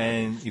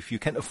 and if you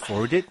can't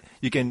afford it,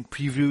 you can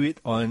preview it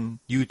on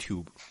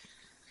YouTube.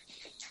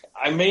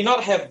 I may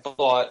not have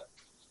bought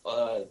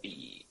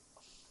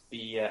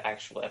the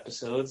actual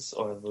episodes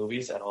or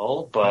movies at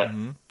all, but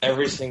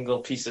every single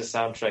piece of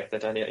soundtrack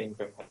that Daniel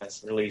Ingram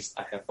has released,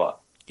 I have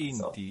bought.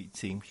 Indeed,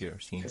 same here.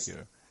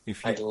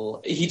 If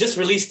you, He just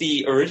released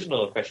the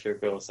original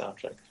Equestria Girls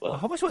soundtrack as well.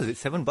 how much was it?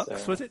 $7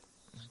 So- was it?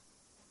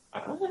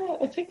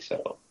 I think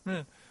so.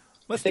 Yeah.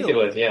 But I still, think it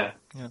was, yeah.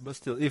 Yeah, but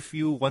still, if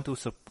you want to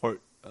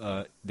support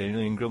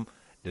Daniel Ingram,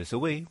 there's a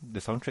way. The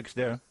soundtrack's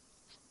there.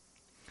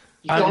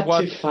 You And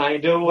got to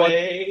find a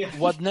way.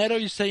 What Nero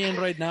is saying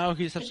right now,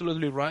 he's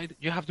absolutely right.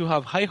 You have to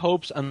have high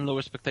hopes and low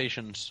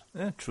expectations.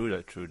 True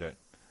that.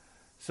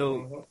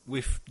 So,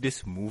 with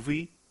this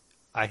movie,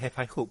 I have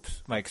high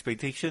hopes. My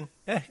expectation,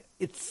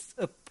 it's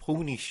a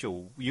pony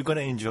show. You're going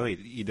to enjoy it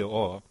either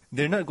or.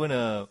 They're not going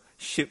to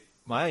ship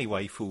my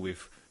waifu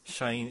with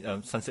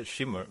Sunset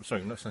Shimmer.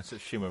 Sorry, not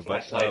Sunset Shimmer,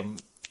 but...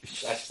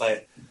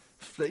 Flashlight.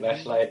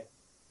 Flash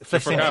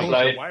Forgot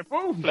Sentry. my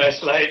waifu?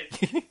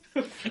 Flashlight.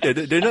 Yeah,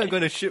 they're not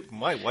going to ship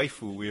my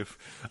waifu with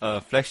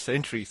Flash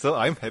Sentry, so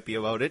I'm happy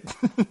about it.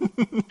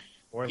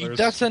 Spoilers.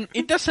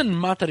 It doesn't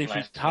matter if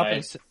Nice, it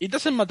happens. It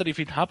doesn't matter if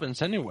it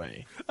happens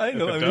anyway. I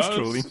know, If it I'm just does.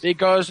 trolling.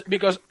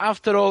 Because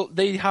after all,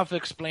 they have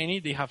explained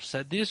it. They have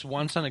said this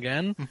once and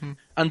again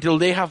until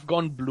they have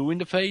gone blue in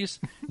the face.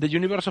 The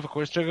universe of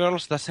Equestria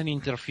Girls doesn't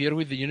interfere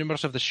with the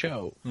universe of the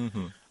show.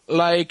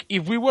 Like,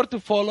 if we were to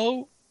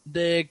follow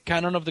the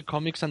canon of the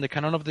comics and the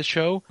canon of the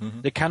show,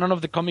 the canon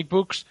of the comic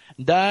books,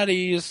 that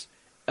is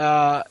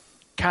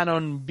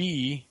canon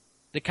B.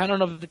 The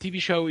canon of the TV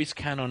show is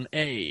canon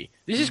A.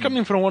 This is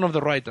coming from one of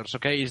the writers,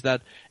 okay? Is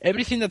that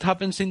everything that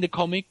happens in the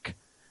comic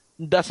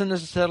doesn't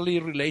necessarily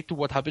relate to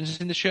what happens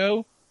in the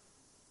show,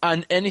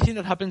 and anything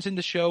that happens in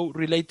the show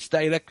relates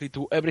directly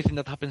to everything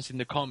that happens in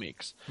the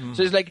comics.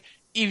 So it's like,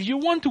 if you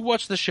want to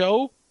watch the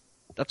show,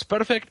 that's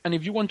perfect, and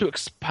if you want to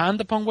expand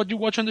upon what you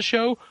watch on the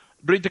show,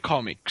 read the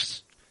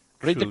comics.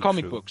 Read the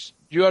comic books.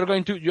 You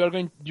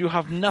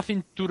have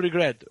nothing to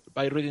regret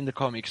by reading the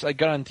comics, I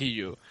guarantee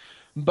you.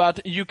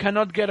 But you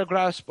cannot get a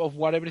grasp of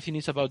what everything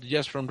is about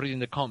just from reading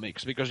the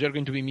comics, because you're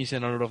going to be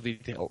missing a lot of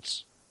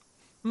details.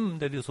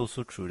 That is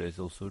also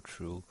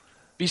true.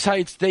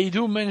 Besides, they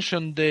do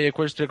mention the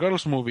Equestria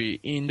Girls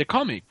movie in the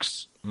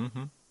comics.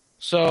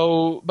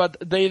 So, but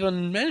they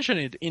don't mention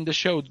it in the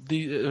show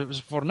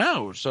for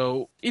now.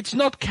 So it's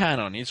not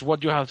canon. It's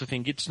what you have to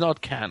think. It's not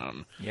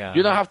canon. Yeah.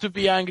 You don't have to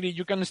be angry.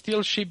 You can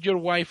still ship your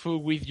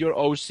waifu with your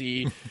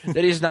OC.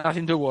 There is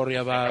nothing to worry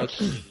about.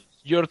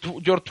 Your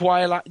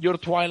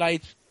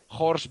Twilight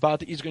horse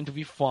butt is going to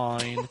be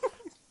fine.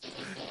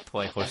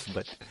 Twilight horse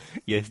butt.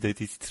 Yes, that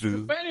is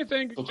true. If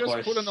anything, Of just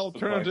course, put an of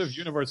alternative course.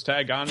 universe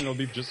tag on and it'll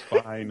be just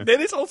fine.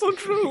 That is also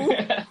true.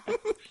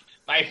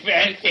 My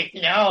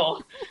fanfic,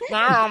 no.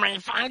 No, my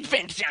fan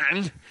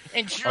fiction.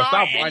 It's Oh,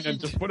 stop whining.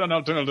 Just put an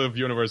alternative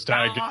universe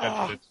tag.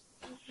 That's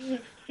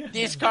it.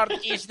 Discord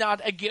is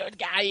not a good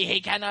guy.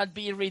 He cannot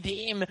be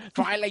redeemed.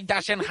 Twilight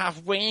doesn't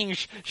have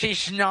wings.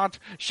 She's not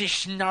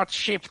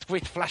shipped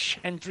with Flash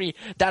Entry.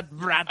 That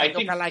brat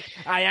lookalike.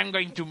 I am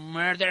going to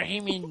murder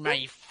him in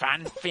my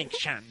fan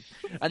fiction.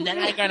 And then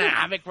I'm gonna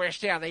have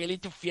Equestria Daily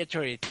to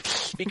feature it.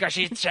 Because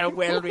it's so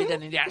well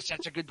written and it has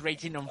such a good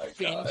rating on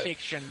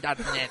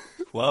fanfiction.net.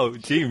 Wow,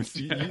 James,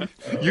 you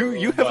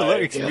have a lot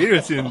of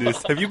experience in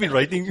this. Have you been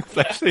writing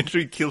Flash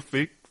Entry kill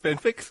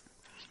fanfics?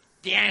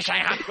 Yes, I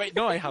have. Wait,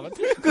 no, I haven't.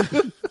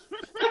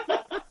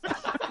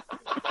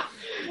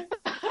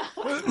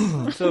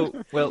 So,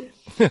 well,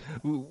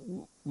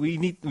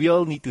 we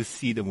all need to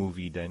see the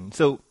movie then.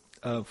 So,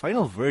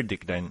 final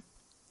verdict then.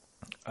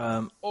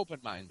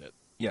 Open-minded.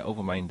 Yeah,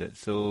 open-minded.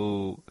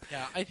 So,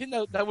 Yeah, I think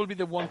that will be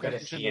the one gotta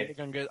conclusion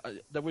see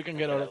that we can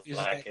get out of this.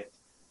 Like it.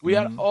 We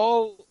are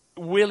all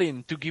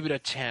willing to give it a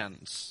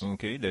chance.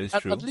 okay, that is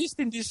true. At least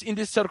in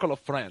this circle of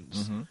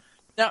friends.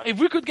 Now, if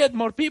we could get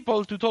more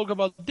people to talk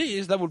about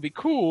this, that would be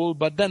cool.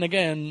 But then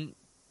again,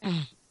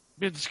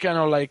 it's kind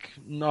of like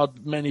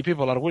not many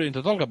people are willing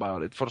to talk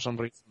about it for some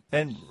reason.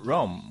 And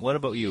Rom, what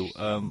about you?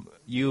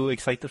 You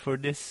excited for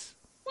this?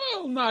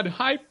 Well, not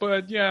hype,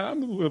 but yeah,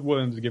 I'm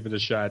willing to give it a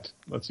shot.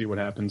 Let's see what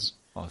happens.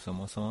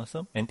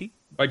 Awesome. Auntie?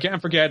 I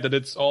can't forget that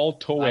it's all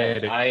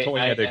toyetic. I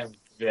am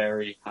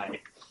very hyped.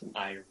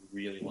 I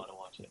really want to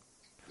watch it.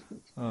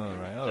 All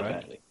right. So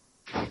badly.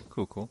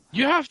 Cool.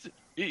 You have to,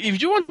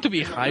 if you want to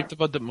be hyped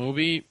about the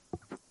movie,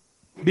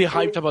 be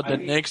hyped about the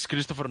next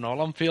Christopher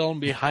Nolan film,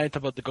 be hyped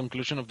about the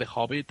conclusion of The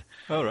Hobbit.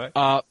 All right.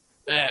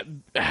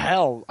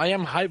 Hell, I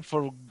am hyped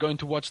for going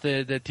to watch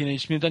the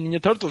Teenage Mutant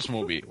Ninja Turtles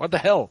movie. What the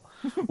hell?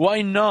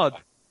 Why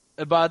not?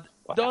 But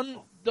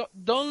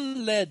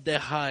don't let the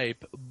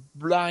hype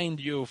blind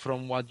you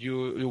from what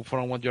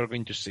you're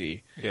going to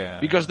see. Yeah.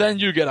 Because then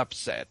you get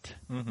upset.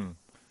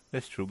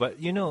 That's true. But,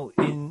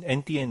 in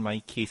NT and my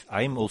case,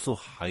 I'm also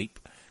hyped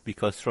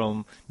because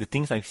from the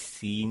things I've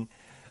seen,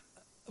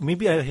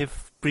 maybe I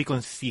have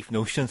preconceived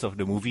notions of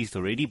the movies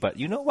already, but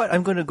you know what?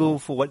 I'm going to go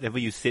for whatever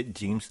you said,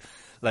 James.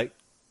 Like,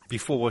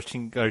 before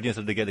watching Guardians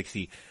of the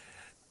Galaxy,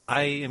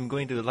 I am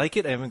going to like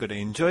it, I'm going to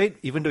enjoy it,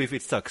 even though if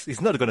it sucks.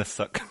 It's not going to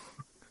suck.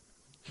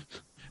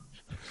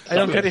 I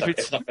don't care if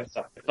It's not gonna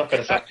suck. It's not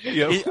gonna suck.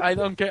 Yep. I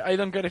don't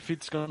care if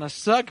it's gonna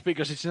suck,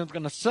 because it's not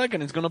gonna suck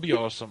and it's gonna be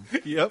awesome.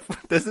 Yep.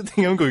 That's the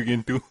thing I'm going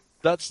into.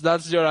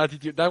 That's your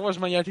attitude. That was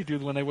my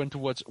attitude when I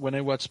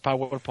watched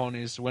Power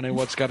Ponies, when I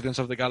watched Guardians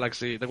of the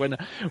Galaxy.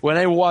 When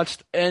I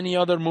watched any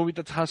other movie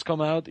that has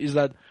come out, is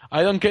that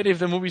I don't care if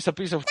the movie is a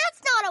piece of.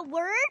 That's not a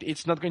word.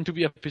 It's not going to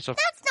be a piece of.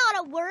 That's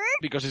not a word.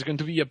 Because it's going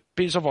to be a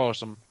piece of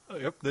awesome. Oh,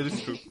 yep, that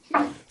is true.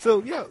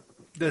 So, yeah,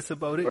 that's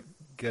about it.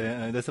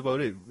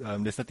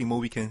 There's nothing more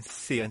we can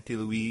say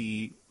until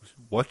we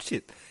watch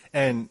it.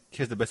 And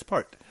here's the best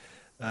part.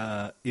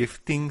 If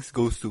things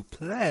goes to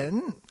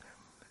plan,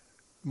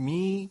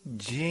 me,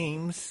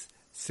 James,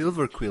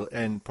 Silverquill,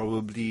 and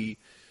probably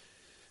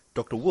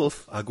Dr.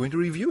 Wolf are going to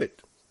review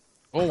it.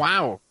 Oh,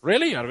 wow.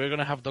 Really? Are we going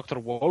to have Dr.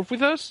 Wolf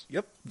with us?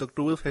 Yep,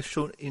 Dr. Wolf has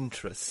shown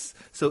interest.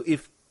 So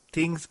if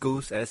things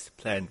goes as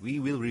planned,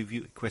 we will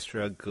review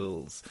Equestria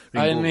Girls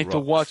Rainbow I need to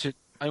Rocks. watch it.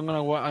 I'm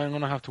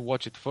gonna have to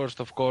watch it first,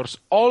 of course.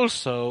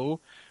 Also,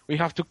 we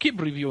have to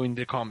keep reviewing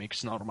the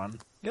comics, Norman.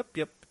 Yep.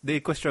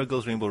 The Equestria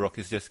Girls Rainbow Rock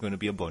is just going to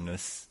be a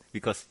bonus.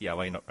 Because, yeah,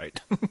 why not,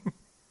 right?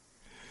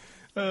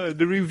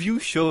 The review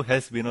show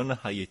has been on a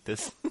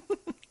hiatus.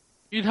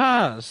 It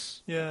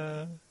has.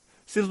 Yeah.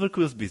 Silver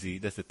Quill's busy,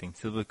 that's the thing.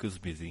 Silver Quill's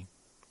busy.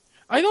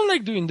 I don't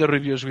like doing the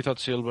reviews without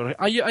Silver.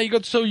 I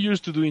got so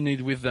used to doing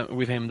it with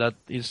him that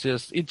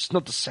it's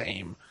not the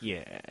same.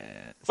 Yeah.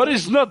 But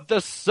it's not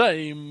the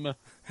same.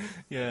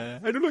 Yeah.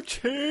 I do not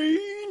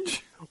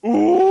change.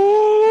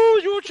 Ooh,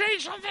 you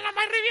change something on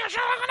my review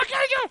show, I'm gonna kill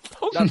you!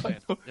 Oh, that's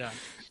fine. Yeah.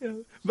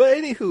 But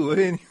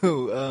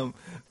anywho,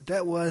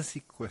 that was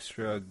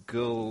Equestria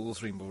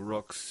Girls Rainbow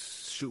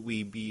Rocks. Should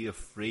we be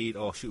afraid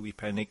or should we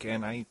panic?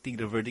 And I think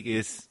the verdict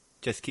is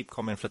just keep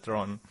calm and flutter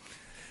on.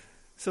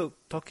 So,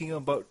 talking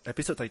about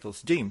episode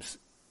titles, James,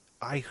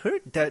 I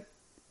heard that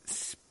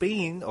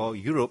Spain or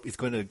Europe is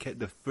going to get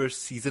the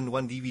first season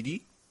 1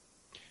 DVD.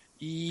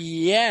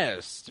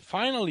 Yes,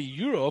 finally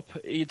Europe,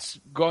 it's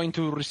going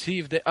to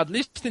receive, at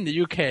least in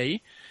the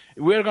UK,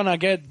 we're going to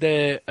get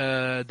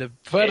the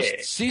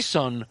first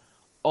season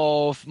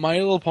of My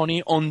Little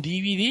Pony on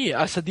DVD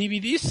as a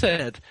DVD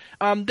set.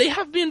 They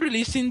have been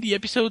releasing the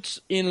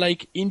episodes in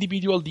like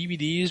individual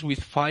DVDs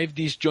with 5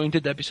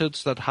 disjointed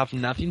episodes that have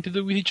nothing to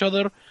do with each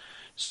other.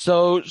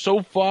 So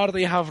far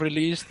they have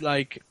released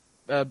like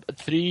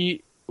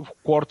 3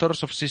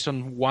 quarters of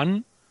season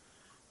 1,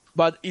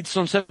 but it's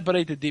on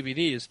separated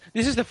DVDs.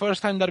 This is the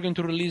first time they're going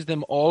to release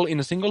them all in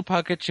a single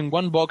package in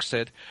one box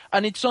set,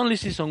 and it's only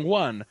season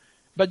 1.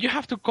 But you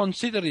have to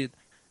consider it.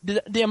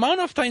 The amount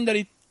of time that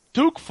it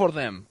took for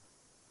them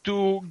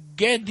to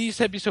get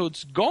these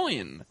episodes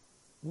going.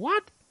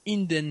 What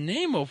in the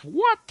name of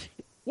what?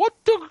 What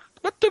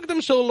took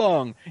them so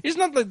long? It's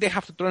not like they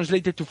have to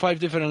translate it to 5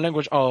 different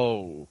languages.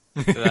 Oh,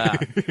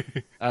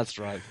 that's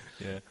right.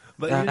 Yeah,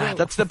 but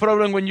that's the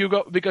problem when you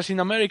go, because in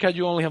America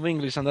you only have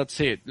English and that's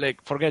it.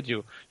 Like, forget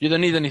you. You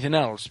don't need anything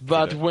else.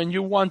 But when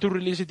you want to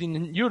release it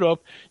in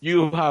Europe,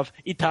 you have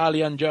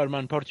Italian,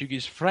 German,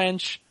 Portuguese,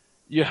 French.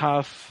 You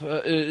have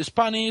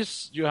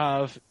Spanish. You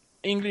have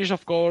English,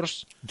 of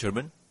course.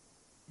 German?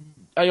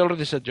 I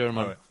already said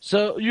German. Right.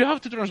 So you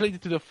have to translate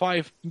it to the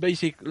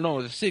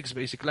 6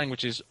 basic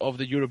languages of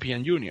the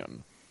European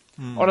Union.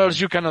 Or else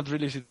you cannot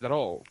release it at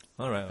all.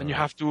 And you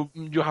have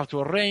to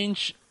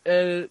arrange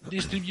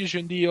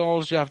distribution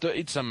deals.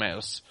 It's a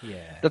mess.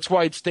 Yeah. That's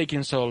why it's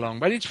taking so long.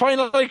 But it's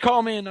finally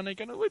coming, and I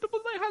cannot wait to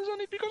put my hands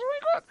on it because, oh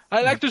my god,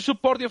 I like to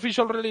support the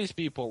official release,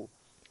 people.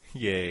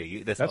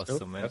 Yeah, that's awesome,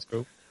 cool. man. That's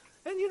cool.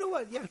 And you know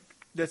what? Yeah,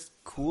 that's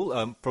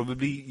cool.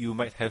 Probably you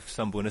might have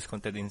some bonus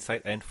content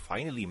inside. And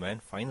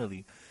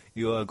finally,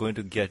 you are going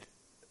to get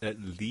at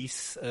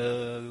least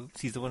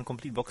season 1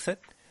 complete box set.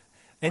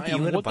 And you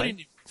want to buy?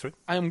 Sorry,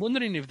 I am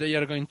wondering if they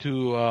are going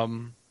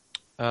to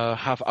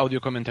have audio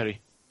commentary.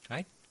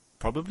 Right?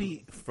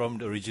 Probably from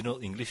the original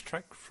English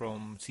track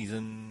from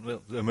the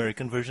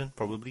American version,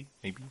 probably,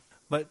 maybe.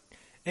 But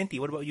Antti,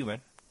 what about you, man?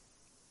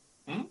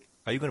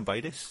 Are you going to buy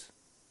this?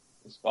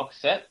 This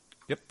box set?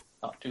 Yep.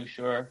 Not too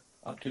sure.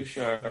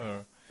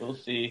 We'll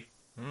see.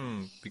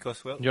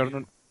 Because, well... You're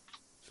not...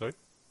 Sorry?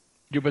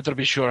 You better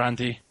be sure,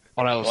 Auntie,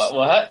 or else...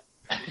 What?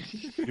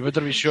 You better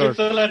be sure.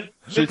 Switzerland.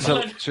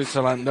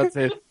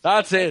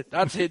 That's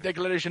it.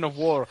 Declaration of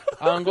war.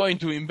 I'm going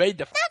to invade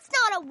the... That's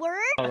not a word!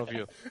 ...out of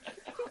you.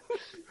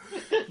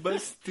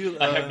 But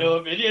still... I have no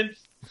opinions.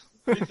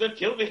 Please don't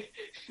kill me.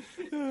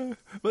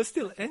 But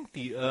still,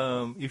 Antti,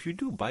 if you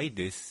do buy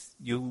this,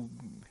 you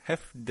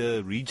have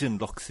the region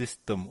lock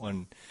system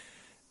on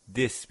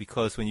this,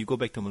 because when you go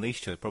back to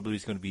Malaysia, probably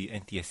it's going to be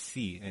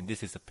NTSC, and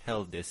this is a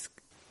PAL disc.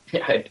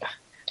 Yeah,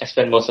 I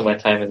spend most of my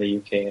time in the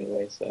UK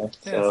anyway, so...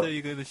 Yeah, so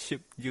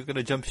you're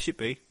gonna jump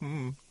ship, eh?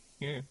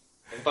 Yeah.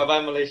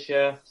 Bye-bye,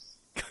 Malaysia.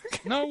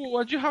 No,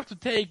 what you have to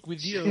take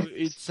with you,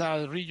 it's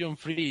a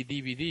region-free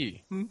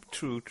DVD.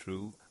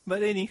 True.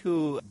 But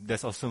anywho,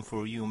 that's awesome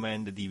for you,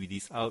 man. The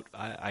DVD's out.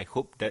 I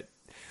hope that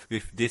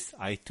with this,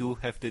 I too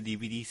have the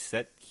DVD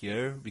set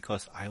here,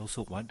 because I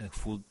also want a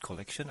full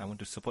collection. I want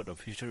to support the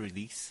official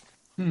release.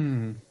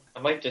 I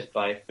might just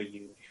buy it for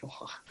you if you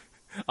want.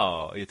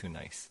 Oh, you're too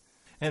nice.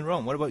 And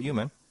Ron, what about you,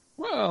 man?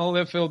 Well,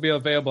 if it'll be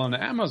available on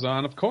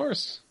Amazon, of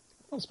course.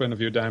 I'll spend a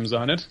few dimes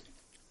on it.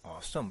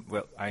 Awesome.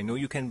 Well, I know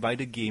you can buy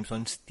the games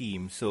on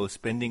Steam, so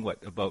spending,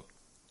 about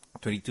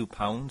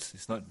 £22?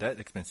 It's not that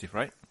expensive,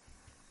 right?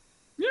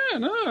 Yeah,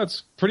 no,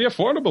 it's pretty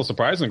affordable,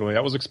 surprisingly.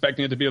 I was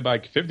expecting it to be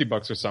like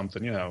 $50 or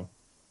something,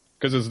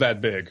 because it's that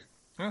big.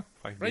 Yeah,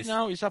 5 Right days.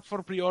 now, it's up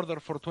for pre-order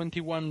for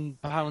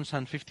 £21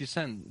 and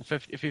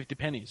 50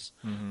 pennies.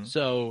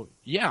 So,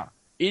 yeah,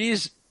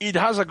 it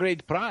has a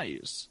great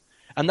price.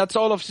 And that's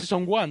all of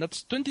season 1.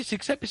 That's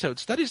 26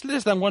 episodes. That is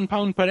less than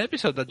 £1 per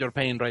episode that you're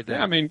paying right there.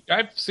 Yeah, I mean,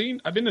 I've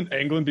been in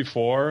England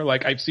before.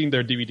 Like, I've seen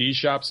their DVD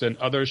shops and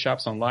other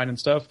shops online and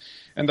stuff.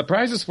 And the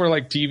prices for,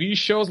 like, TV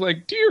shows,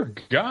 like, dear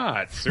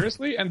God,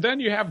 seriously? And then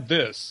you have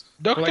this.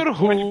 Doctor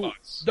for, like,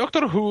 Who,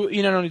 Doctor Who,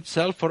 in and on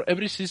itself, for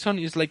every season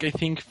is, like, I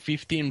think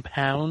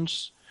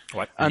 £15.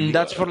 What? And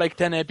that's for, like,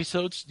 10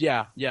 episodes.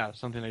 Yeah,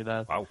 something like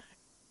that. Wow.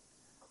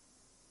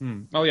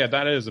 Oh, yeah,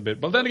 that is a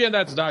bit. But then again,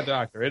 that's not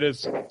Doctor. It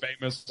is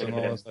famous and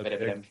all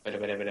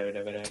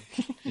that.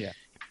 Yeah.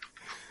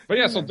 But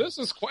yeah, so this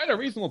is quite a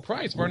reasonable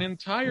price for an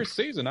entire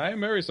season. I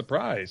am very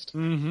surprised.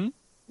 Mm-hmm.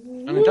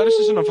 An entire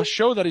season of a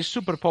show that is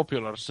super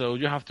popular, so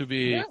you have to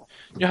be,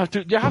 you have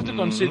to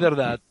consider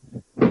that.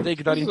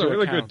 Take that This is into a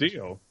really account. good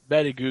deal.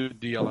 Very good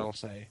deal, I'll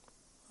say.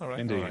 All right.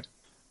 Indeed. All right.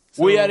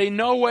 So, We are in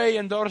no way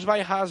endorsed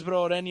by Hasbro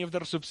or any of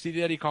their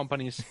subsidiary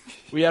companies.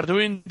 We are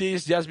doing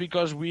this just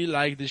because we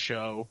like the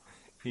show.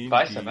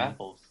 Buy some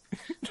apples.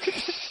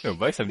 No,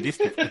 buy some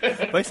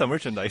buy some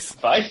merchandise.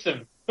 Buy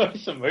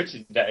some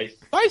merchandise.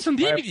 Buy some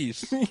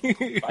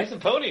DVDs. Buy some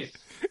ponies.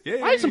 Yay.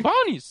 Buy some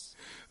ponies.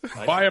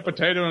 Buy a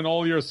potato and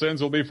all your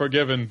sins will be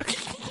forgiven.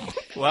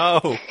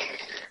 Wow.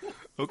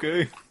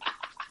 Okay.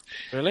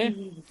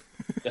 Really?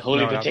 The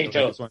holy No, I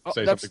potato. just want to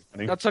say That's, something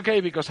funny. that's okay,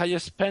 because I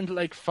just spent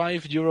like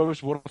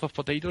 €5 worth of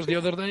potatoes the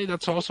other day.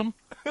 That's awesome.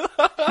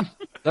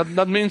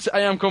 that means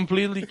I am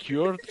completely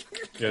cured.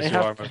 Yes, you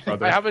are, my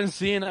brother. I haven't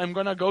seen. I'm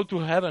gonna go to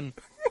heaven.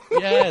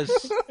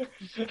 Yes.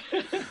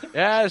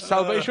 Yes,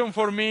 salvation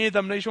for me,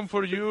 damnation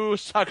for you,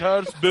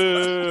 suckers.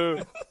 Boo.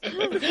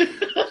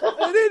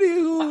 And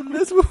anywho,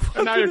 let's move on.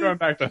 And now you're going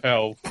back to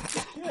hell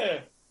Yeah.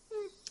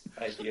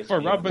 Ideas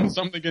for you. rubbing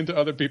something into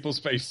other people's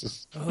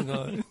faces. Oh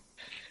god.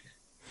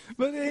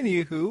 But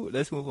anywho,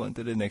 let's move on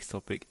to the next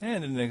topic.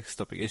 And the next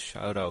topic is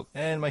shout out.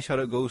 And my shout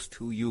out goes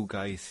to you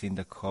guys in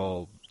the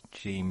call.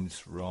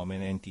 James, Rom,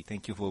 and Auntie.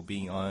 Thank you for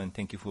being on.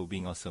 Thank you for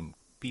being awesome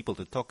people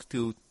to talk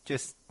to.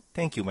 Just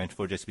thank you, man,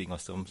 for just being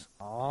awesome.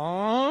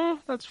 Oh,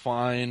 that's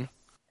fine.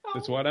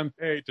 That's what I'm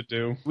paid to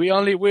do. We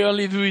only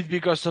do it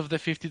because of the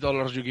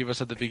 $50 you give us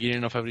at the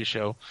beginning of every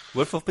show.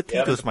 Worth of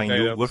potatoes, mind you.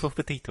 potatoes. Worth of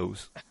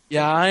potatoes.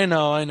 Yeah, I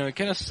know. It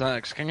kind of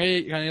sucks. Can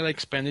I like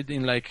spend it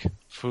in like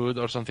food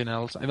or something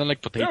else? I don't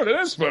like potatoes. Dude, it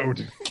is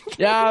food.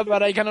 Yeah,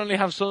 but I can only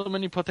have so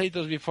many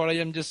potatoes before I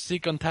am just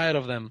sick and tired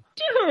of them.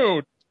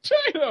 Dude,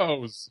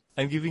 potatoes.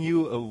 I'm giving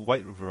you a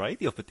wide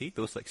variety of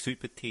potatoes, like sweet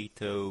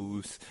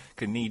potatoes,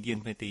 Canadian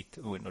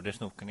potato. Wait, no,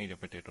 there's no Canadian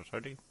potatoes, are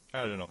they?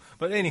 I don't know.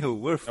 But anywho,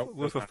 worth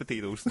of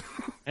potatoes.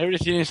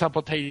 Everything is a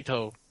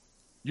potato.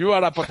 You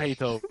are a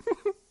potato.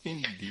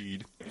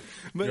 Indeed.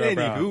 But You're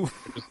brown.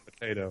 anywho, Just a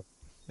potato.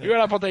 You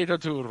are a potato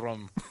too,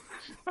 Rom.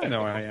 I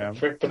know I am.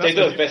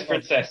 Potato's best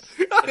princess.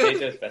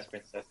 Potato's best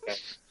princess.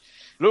 guys.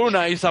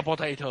 Luna is a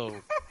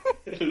potato.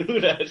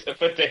 Luna is a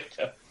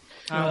potato.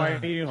 How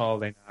are you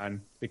holding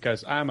on?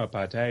 Because I'm a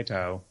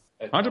potato.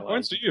 That's 100 how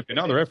points I- to you if you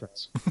know the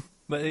reference.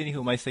 but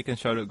anywho, my second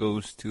shout out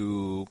goes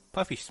to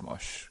Puffy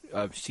Smosh.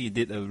 She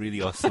did a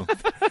really awesome.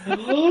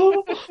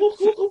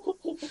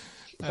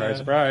 Surprise,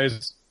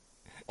 surprise.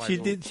 She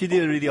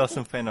did a really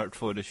awesome fan art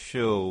for the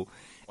show,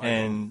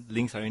 and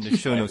links are in the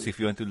show notes if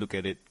you want to look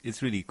at it.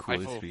 It's really cool.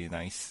 Waifu. It's really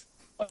nice.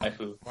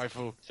 Waifu.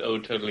 Waifu. So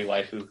totally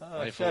waifu.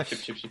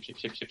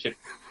 Waifu. Chip.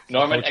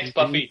 Norman X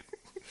Puffy.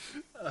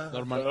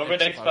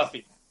 Norman X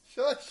Puffy.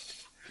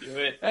 Shush. Do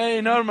it.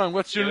 Hey Norman,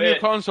 what's your Do new it.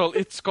 console?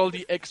 It's called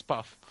the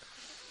X-Puff.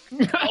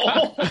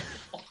 Oh.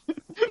 You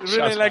really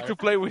Shots like fired. to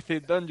play with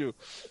it, don't you?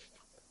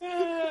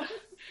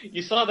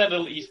 You saw that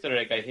little Easter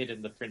egg I hid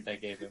in the print I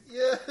gave him.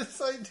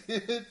 Yes, I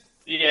did.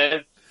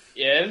 Yes.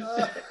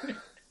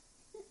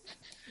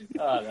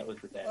 That was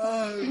the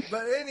dad.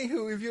 But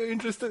anywho, if you're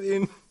interested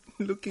in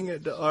looking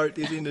at the art,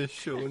 it's in the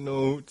show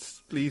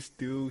notes. Please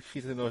do.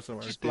 She's an awesome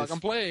artist. Just plug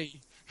and play.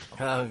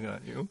 Oh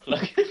god, you.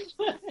 Look.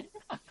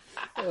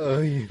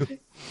 Oh, you.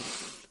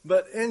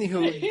 But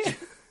anywho,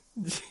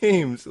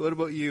 James, what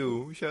about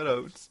you?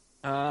 Shoutouts.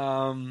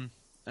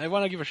 I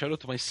want to give a shout out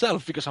to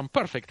myself because I'm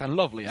perfect and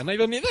lovely, and I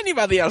don't need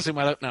anybody else in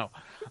my life now.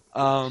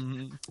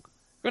 I'm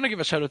going to give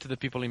a shout out to the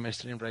people in my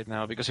stream right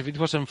now, because if it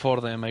wasn't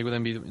for them, I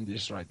wouldn't be doing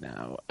this right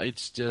now.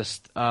 It's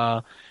just,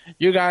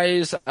 you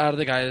guys are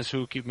the guys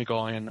who keep me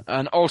going.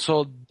 And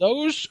also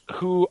those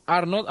who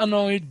are not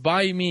annoyed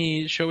by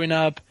me showing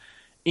up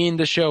in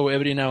the show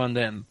every now and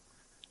then.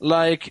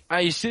 Like,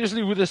 I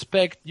seriously would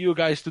expect you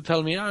guys to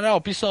tell me, oh, no,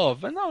 piss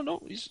off. And no,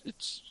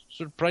 it's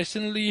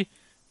surprisingly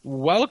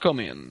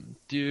welcoming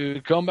to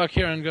come back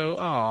here and go,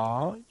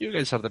 oh, you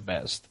guys are the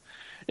best.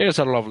 You guys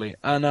are lovely.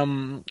 And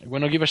I'm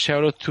going to give a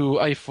shout out to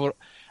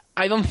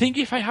I don't think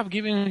if I have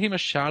given him a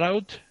shout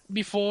out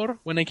before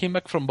when I came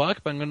back from Buck,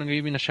 but I'm going to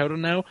give him a shout out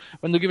now. I'm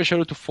going to give a shout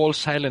out to Fall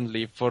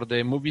Silently for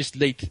the movie's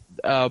late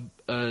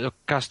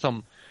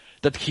custom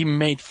that he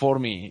made for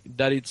me.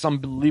 That it's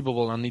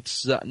unbelievable, and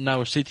it's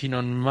now sitting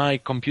on my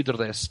computer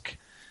desk.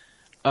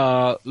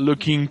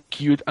 Looking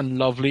cute and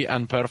lovely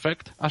and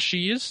perfect as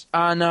she is.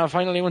 And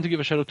finally, I want to give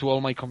a shout out to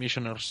all my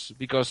commissioners,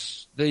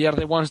 because they are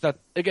the ones that,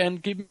 again,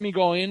 keep me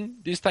going,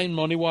 this time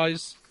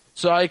money-wise,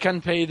 so I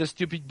can pay the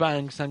stupid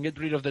banks and get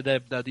rid of the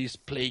debt that is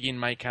plaguing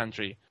my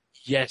country.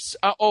 Yes.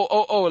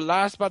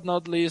 Last but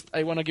not least,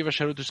 I want to give a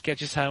shout out to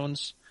Sketchy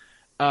Sounds,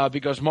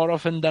 because more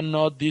often than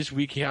not, this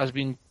week he has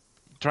been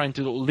trying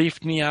to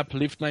lift me up,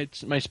 lift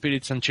my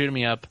spirits and cheer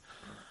me up.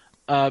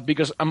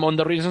 Because among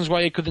the reasons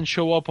why I couldn't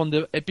show up on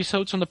the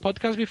episodes on the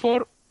podcast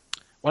before,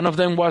 one of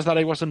them was that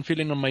I wasn't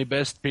feeling on my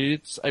best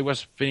spirits. I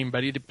was feeling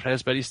very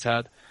depressed, very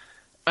sad.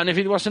 And if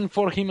it wasn't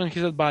for him and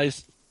his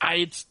advice,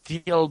 I'd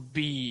still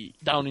be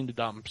down in the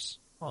dumps.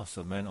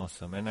 Awesome, man,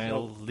 awesome. And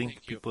I'll link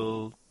thank you.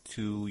 people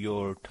to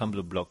your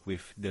Tumblr blog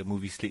with the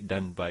movie slate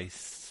done by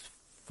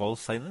Fall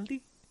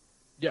Silently?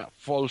 Yeah,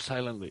 Fall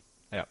Silently.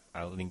 Yeah,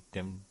 I'll link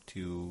them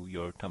to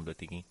your Tumblr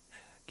thingy.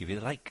 Give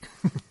it a like.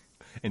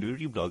 And do a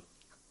reblog.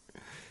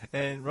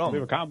 And Rom.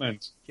 Leave a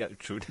comment. Yeah,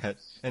 true that.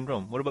 And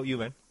Rom, what about you,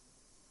 man?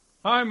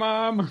 Hi,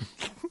 Mom.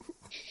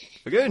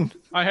 Again.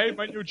 I hate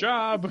my new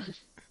job.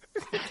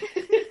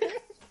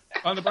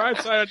 On the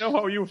bright side, I know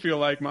how you feel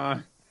like, Ma.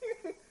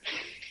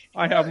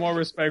 I have more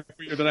respect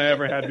for you than I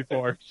ever had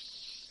before.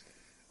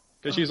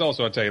 Because she's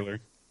also a tailor.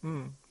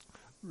 And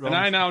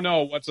I now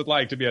know what's it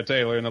like to be a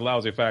tailor in a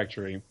lousy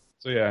factory.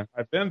 So yeah,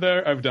 I've been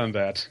there, I've done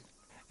that.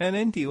 And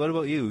Enti, what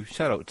about you?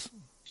 Shoutouts.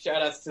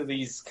 Shoutouts to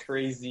these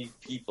crazy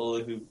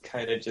people who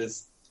kind of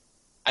just,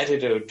 I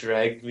don't know,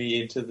 dragged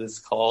me into this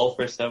call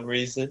for some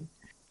reason.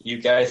 You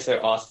guys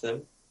are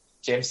awesome.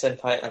 James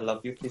Senpai, I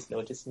love you. Please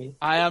notice me.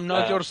 I am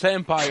not your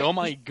senpai. Oh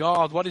my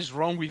god, what is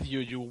wrong with you,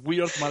 you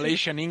weird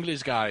Malaysian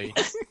English guy?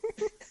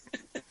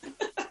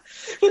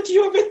 But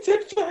you are my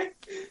senpai.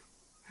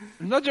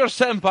 I'm not your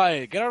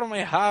senpai. Get out of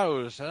my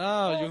house.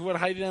 Oh, you were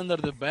hiding under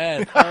the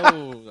bed.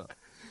 Oh.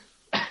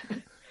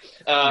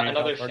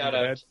 Another shout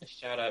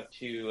out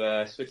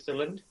to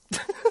Switzerland.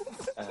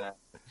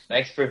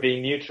 Thanks for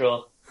being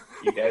neutral.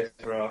 You guys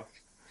rock.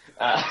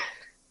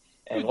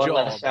 And one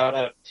last shout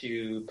out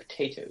to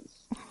potatoes.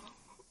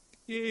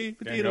 Yay,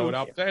 potatoes. Can't go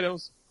without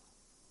potatoes.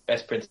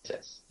 Best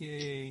princess.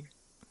 Yay.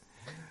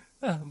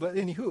 But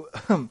anywho,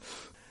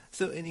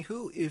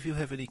 if you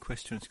have any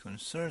questions,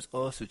 concerns,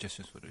 or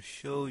suggestions for the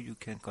show, you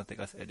can contact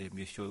us at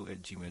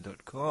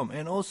mbsshow@gmail.com.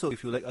 And also,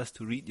 if you'd like us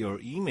to read your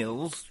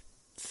emails,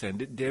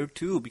 send it there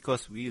too,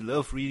 because we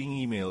love reading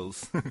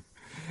emails.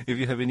 If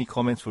you have any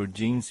comments for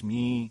James,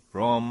 me,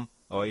 Rom,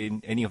 or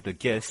any of the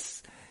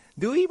guests,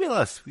 do email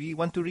us. We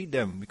want to read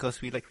them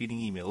because we like reading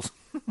emails.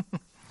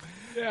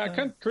 Yeah,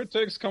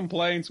 critics,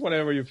 complaints,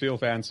 whatever you feel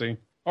fancy.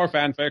 Or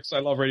fanfics. I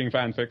love reading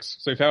fanfics.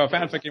 So if you have a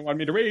fanfic you want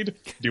me to read,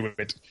 do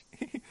it.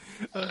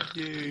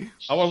 Okay.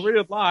 I will read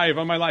it live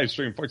on my live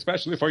stream,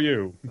 especially for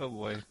you. Oh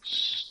boy.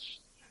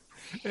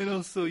 And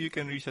also, you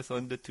can reach us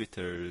on the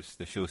Twitters.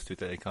 The show's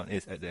Twitter account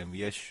is at the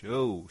MBS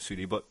Show.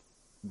 Sweetiebot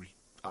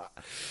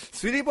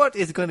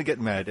is gonna get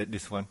mad at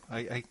this one.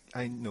 I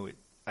know it.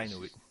 I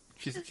know it.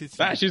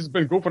 She's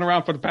been goofing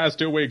around for the past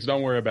 2 weeks.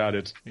 Don't worry about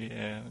it.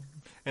 Yeah.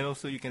 And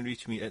also, you can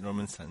reach me at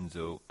Norman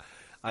Sanzo.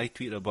 I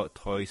tweet about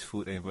toys,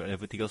 food, and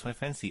whatever tickles my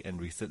fancy.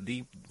 And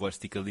recently, what's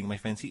tickling my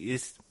fancy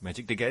is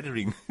Magic the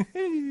Gathering.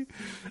 You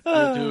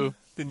do.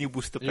 The new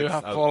booster packs You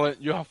have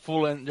out.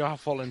 fallen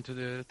to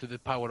the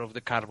power of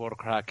the cardboard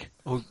crack.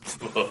 Oh,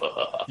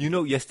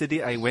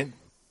 yesterday I went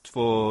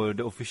for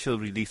the official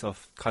release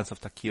of Khans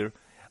of Takir.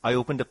 I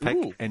opened the pack,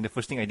 and the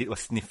first thing I did was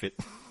sniff it.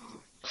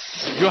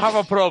 You have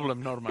a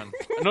problem, Norman.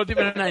 Not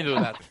even I do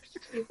that.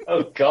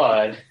 Oh,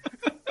 God.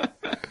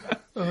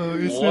 Oh,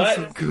 it What? smells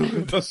so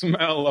good. The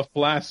smell of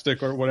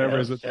plastic or whatever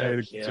is it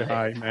to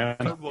high, man.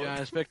 Yeah,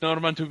 I expect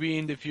Norman to be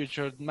in the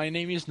future. My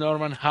name is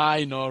Norman.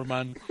 Hi,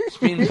 Norman. It's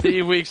been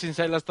 3 weeks since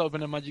I last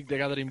opened a Magic the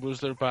Gathering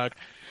booster pack.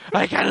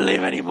 I can't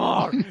live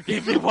anymore.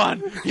 Give me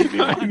one. Give me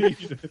I one. need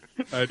it.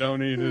 I don't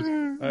need it.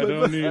 I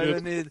don't need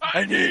it.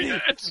 I need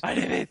it. I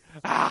need it.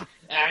 Ah.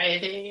 I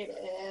need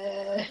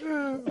it.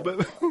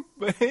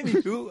 But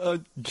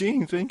anywho,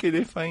 James, when can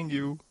they find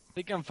you?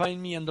 They can find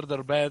me under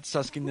their beds,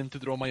 asking them to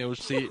draw my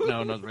OC.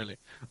 No, not really.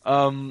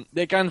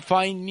 They can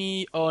find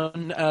me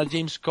on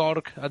James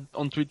Corck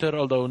on Twitter,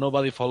 although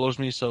nobody follows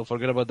me, so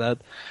forget about that.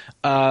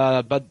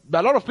 But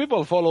a lot of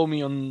people follow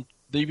me on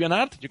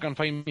DeviantArt. You can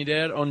find me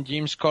there on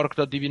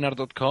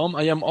jamescorck.deviantart.com.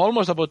 I am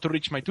almost about to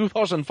reach my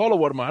 2,000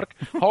 follower mark.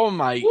 Oh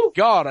my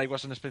god, I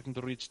wasn't expecting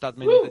to reach that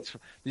many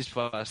this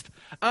fast.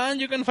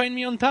 And you can find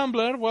me on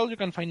Tumblr. Well, you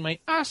can find my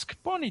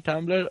Ask Pony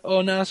Tumblr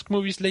on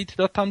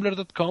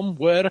askmovieslate.tumblr.com,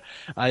 where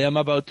I am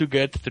about to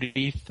get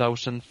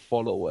 3,000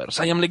 followers.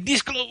 I am like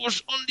this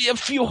close, only a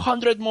few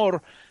hundred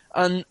more,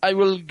 and I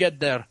will get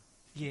there.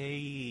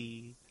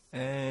 Yay.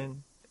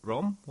 And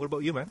Rom, what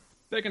about you, man?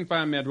 They can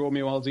find me at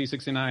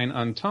RomualdZ69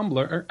 on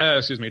Twitter,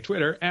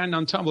 and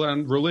on Tumblr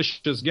on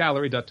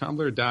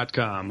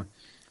reliciousgallery.tumblr.com.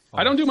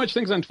 I don't do much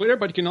things on Twitter,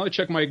 but you can only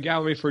check my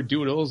gallery for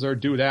doodles or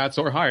doodats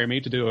or hire me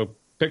to do a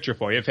picture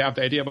for you. If you have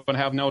the idea but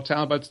have no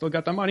talent but still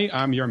got the money,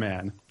 I'm your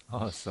man.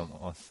 Awesome.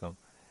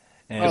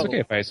 And it's okay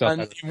if I sell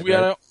And that.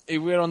 if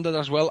we are on that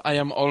as well, I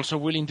am also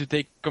willing to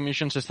take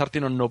commissions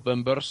starting on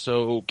November,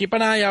 so keep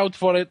an eye out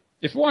for it.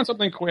 If you want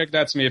something quick,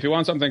 that's me. If you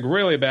want something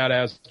really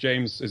badass,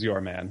 James is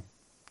your man.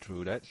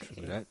 True that.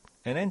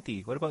 And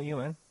Enti, what about you,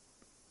 man?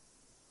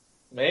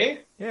 Me?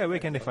 Yeah, where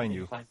can they find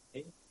you?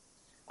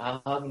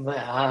 I'm trying.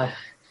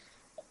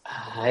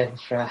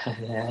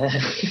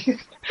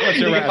 What's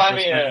You your can find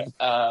me address,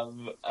 at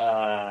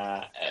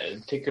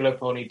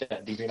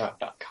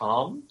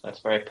anticularpony.deviantart.com.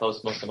 That's where I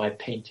post most of my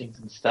paintings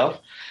and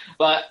stuff.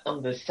 But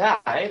on the side,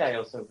 I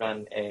also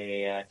run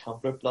a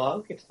Tumblr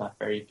blog. It's not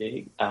very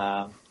big.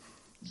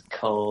 It's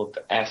called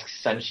Ask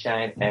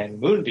Sunshine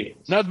and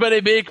Moonbeams. Not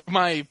very big,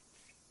 my...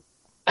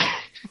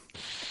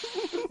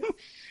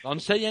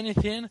 Don't say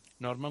anything.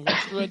 Norman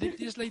wants to edit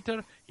this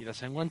later. He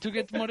doesn't want to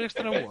get more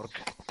extra work.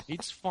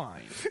 It's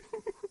fine.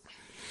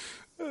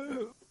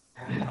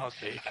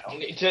 Okay.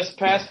 Only just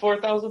past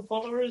 4,000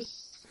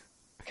 followers.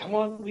 Come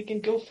on, we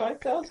can go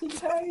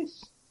 5,000,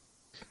 guys.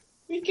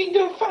 We can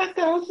go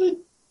 5,000.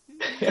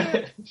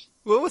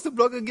 What was the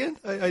blog again?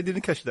 I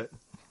didn't catch that.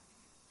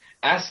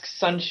 Ask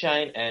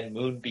Sunshine and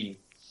Moonbeam.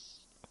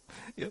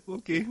 Yep,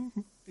 okay.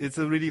 It's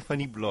a really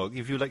funny blog.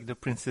 If you like the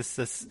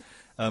princesses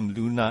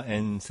Luna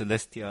and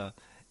Celestia,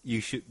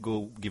 you should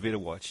go give it a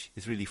watch.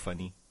 It's really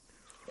funny.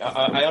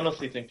 I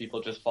honestly think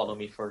people just follow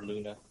me for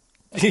Luna.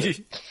 You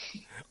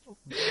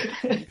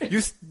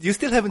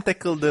still haven't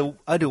tackled the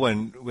other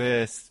one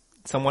where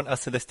someone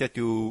asked Celestia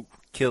to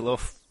kill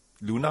off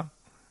Luna?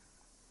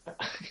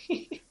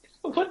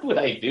 What would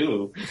I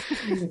do?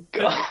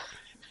 God.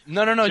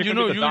 No. You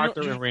know, the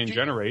doctor and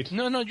regenerate.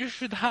 No, you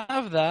should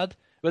have that,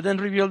 but then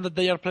reveal that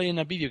they are playing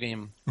a video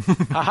game.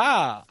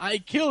 Haha! I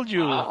killed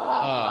you.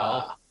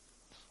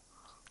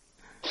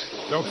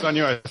 Joke's on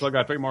you. I still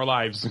got 3 more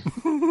lives.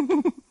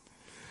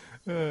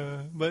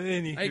 But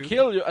anyway, I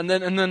killed you, and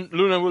then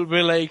Luna will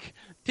be like,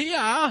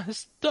 Tia,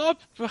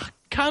 stop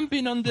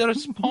camping on their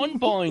spawn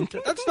point.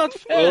 That's not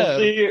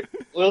fair.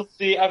 We'll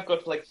see. I've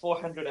got like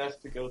 400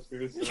 asks to go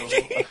through, so...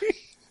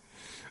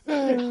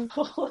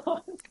 Hold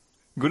on.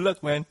 Good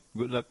luck, man.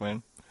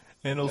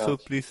 And also,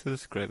 please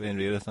subscribe and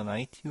rate us on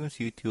iTunes,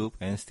 YouTube,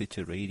 and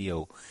Stitcher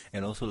Radio.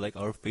 And also like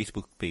our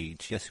Facebook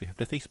page. Yes, we have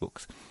the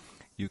Facebooks.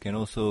 You can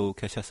also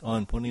catch us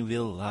on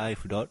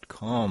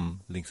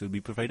ponyvillelive.com. Links will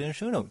be provided in the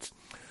show notes.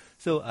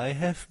 So, I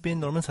have been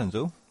Norman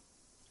Sanzo.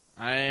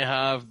 I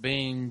have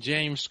been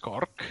James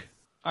Corck.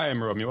 I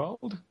am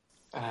Romuald.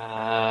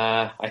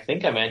 I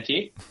think I'm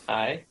Anti.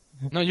 Hi.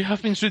 No, you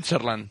have been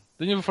Switzerland.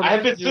 I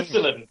have been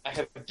Switzerland. I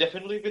have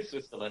definitely been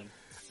Switzerland.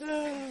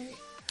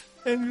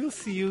 And we'll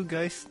see you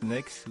guys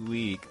next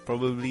week.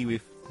 Probably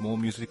with more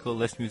musical,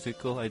 less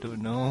musical. I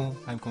don't know.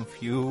 I'm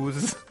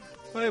confused.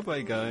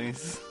 Bye-bye,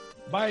 guys.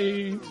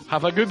 Bye.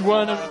 Have a good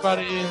one,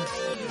 everybody.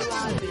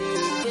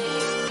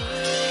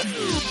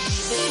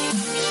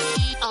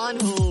 On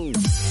hold.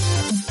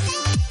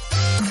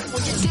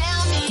 Would you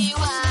tell me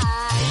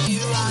why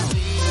you are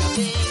leaving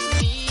me?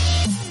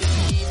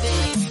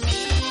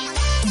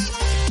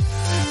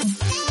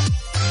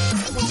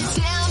 Would you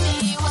tell me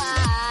why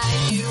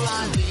you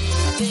are leaving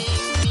me?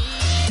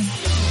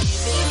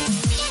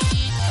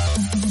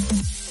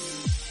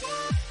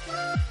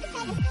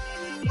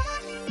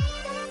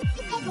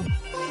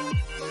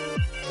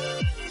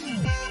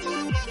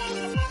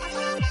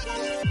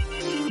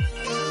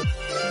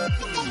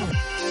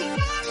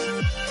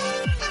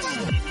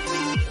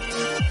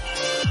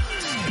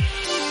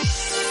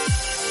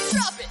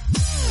 Drop it.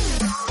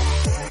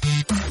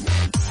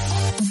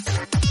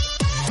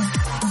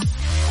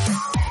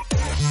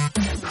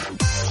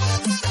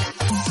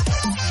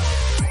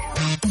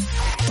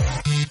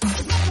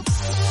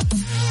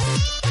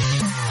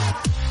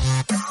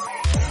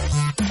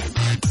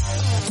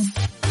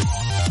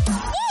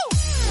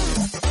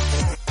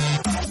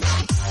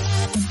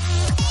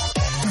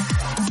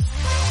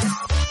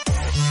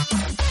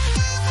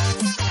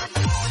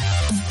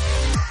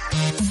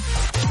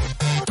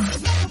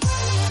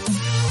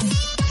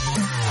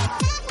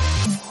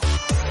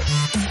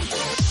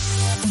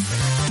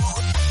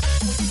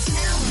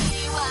 Tell me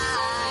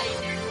why,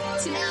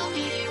 tell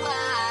me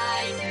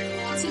why,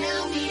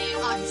 tell me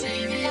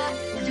Octavia,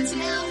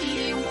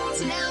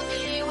 tell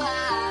me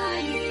why,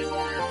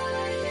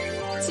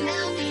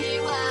 tell me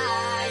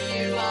why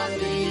you are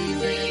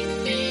leaving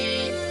me.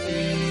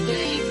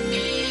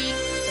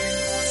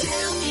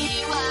 Tell me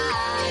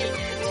why,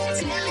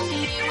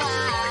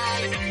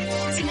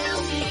 tell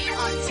me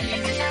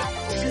Octavia,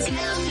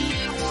 tell me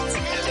why.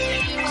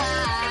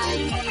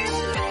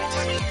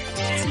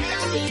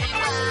 Tell me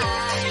why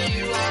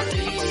you are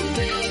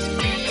leaving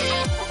me.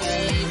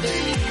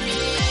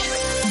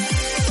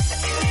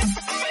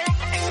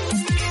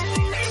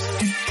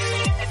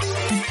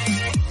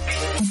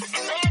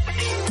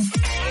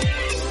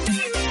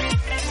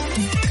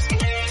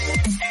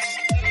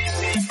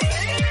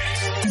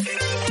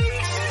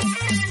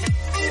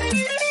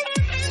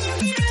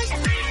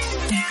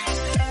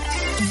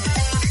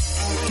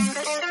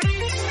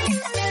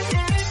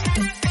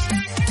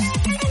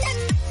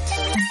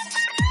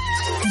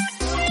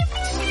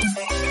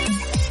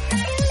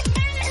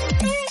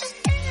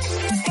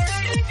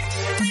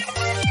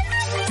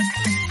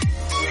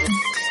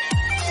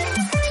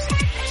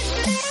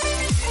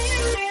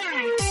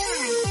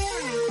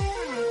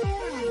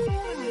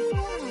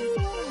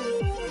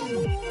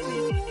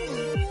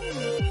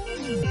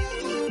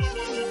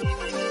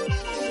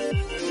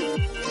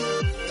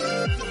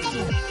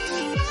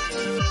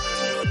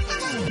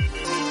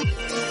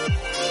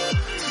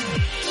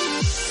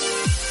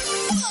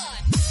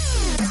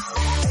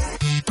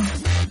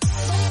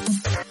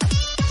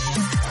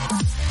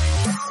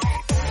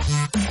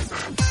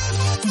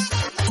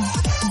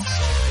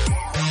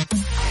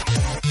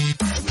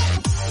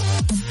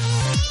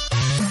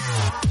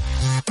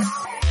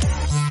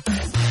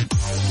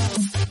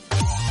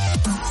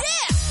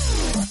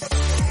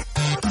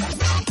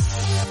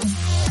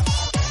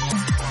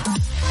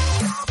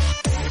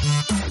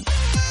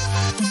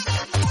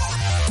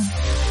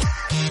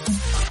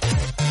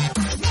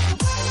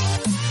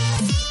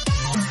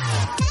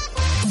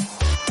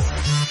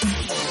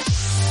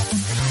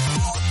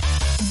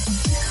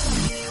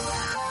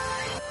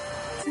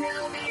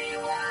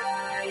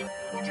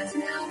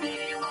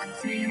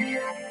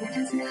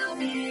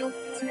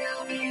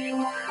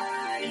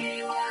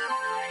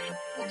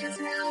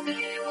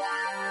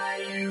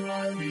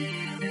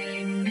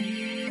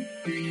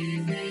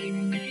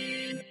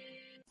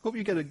 Hope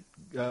you get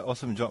a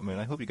awesome job, man.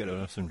 I hope you get an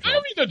awesome I job.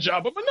 don't need a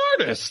job. I'm an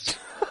artist.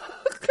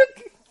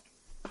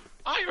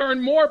 I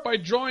earn more by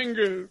drawing.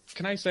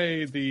 Can I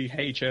say the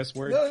HS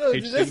word? No,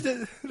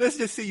 HC? let's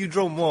just say you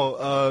draw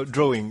more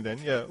drawing then,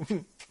 yeah.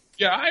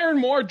 Yeah, I earn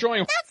more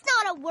drawing That's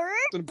not a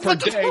word. per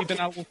day than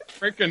I will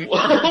freaking.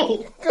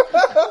 Whoa!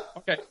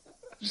 Okay.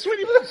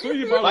 Sweetie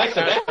Belle, Nice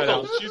and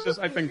ample. she's just,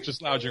 I think,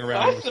 just lounging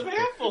around. That's some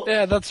apple.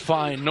 Yeah, that's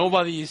fine.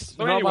 Nobody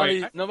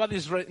anyway,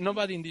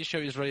 in this show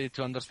is ready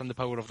to understand the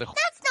power of the.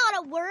 That's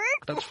not a word.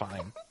 That's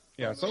fine.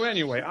 Yeah, so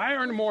anyway, I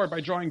earn more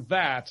by drawing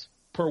that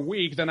per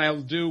week than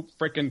I'll do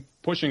frickin'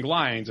 pushing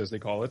lines, as they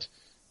call it,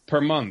 per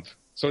month.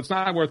 So it's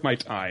not worth my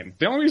time.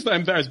 The only reason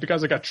I'm there is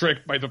because I got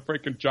tricked by the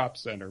frickin' job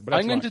center. But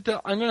that's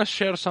I'm going to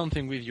share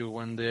something with you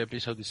when the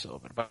episode is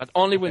over, but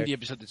only when the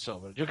episode is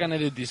over. You can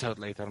edit this out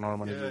later,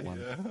 Norman, if you want.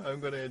 Yeah, I'm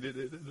gonna edit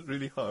it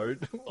really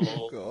hard.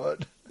 Oh,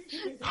 God.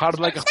 Hard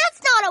like a...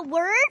 That's not a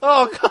word.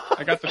 Oh, God.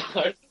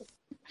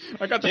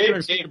 I got the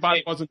James, feeling the bot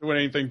wasn't doing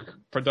anything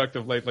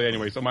productive lately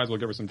anyway, so might as well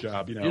give her some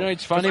job, you know. You know,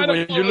 it's funny I don't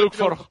when know you look if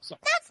for... That's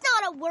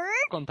not a word.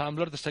 On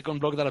Tumblr, the second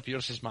blog that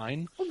appears is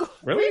mine.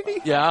 Really?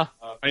 Yeah,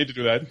 I need to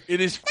do that. it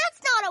is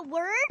That's not a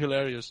word.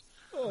 hilarious.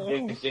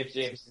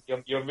 James,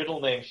 your middle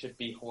name should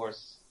be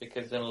Horse,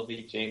 because then it'll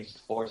be James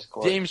Horse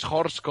Corck. James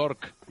Horse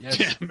Corck. Yes,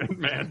 Damn it,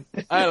 man.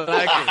 I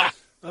like it.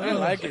 I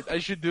like it. I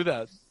should do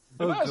that.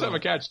 It does have a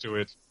catch to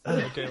it.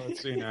 Okay,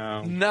 let's see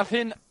now.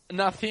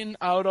 Nothing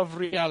out of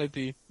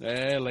reality.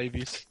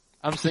 Ladies.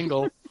 I'm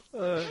single.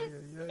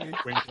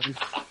 Wink, wink.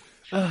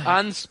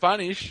 And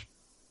Spanish.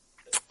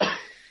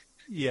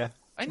 Yeah.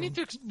 I need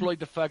to exploit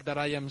the fact that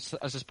I am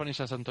as Spanish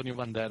as Antonio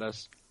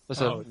Banderas.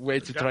 That's Oh, a way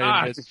to try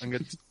God. and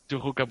get to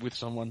hook up with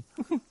someone.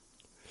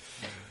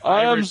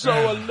 I am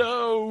so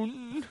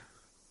alone.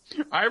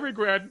 I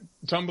regret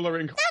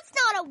Tumblring. That's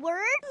not a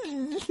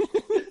word.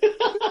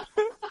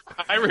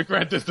 I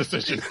regret this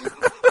decision.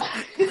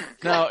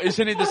 Now,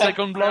 isn't it the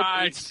second blog?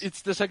 Right.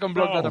 It's the second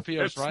blog that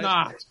appears, it's right?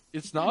 not.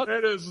 It's not?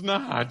 It is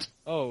not.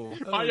 Oh.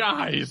 My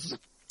eyes.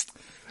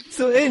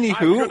 So I could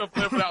anywho, have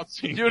lived without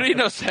seeing Your that.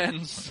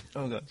 innocence.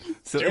 oh God.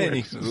 So Do it.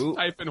 anywho,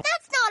 Type in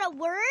That's not a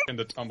word. in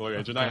the Tumblr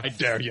engine. I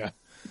dare you.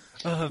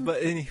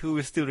 but anywho,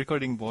 we're still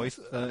recording, boys.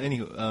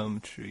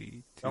 Anywho,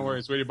 3, 2. Don't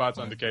worry, Sweetie Bot's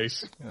on the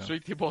case.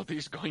 Sweetie Bot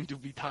is going to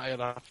be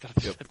tired after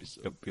this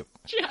episode. Yep.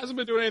 She hasn't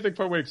been doing anything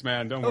for weeks,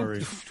 man. Don't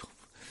worry.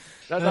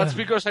 That's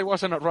because I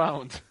wasn't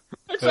around.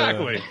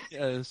 Exactly.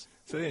 Yes.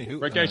 So anywho,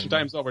 Vacation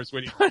time's over,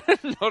 Sweetie.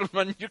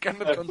 Norman, you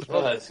cannot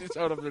control this. It's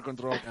out of your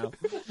control now.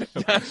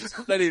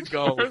 Just let it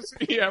go. Was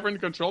he ever in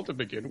control to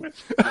begin with?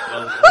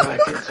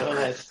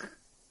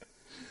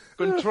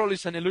 Control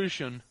is an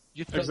illusion.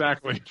 You thought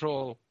Exactly.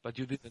 control, but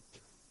you didn't.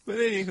 But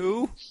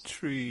anywho,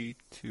 3,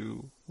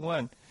 2,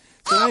 1.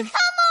 So Come on.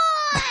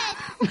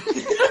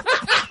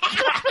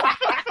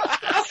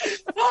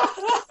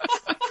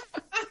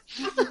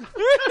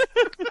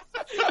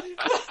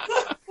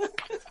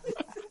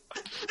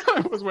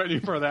 I was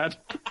waiting for that.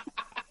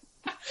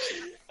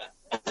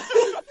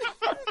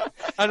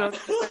 I don't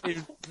know.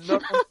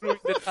 Not throwing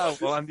the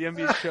towel on the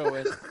MBS show.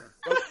 And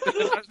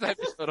the first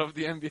episode of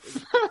the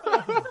MBS.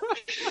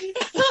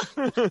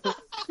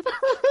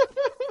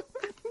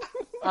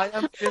 I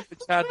am in the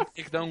chat,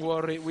 Nick, don't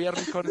worry. We are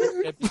recording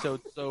the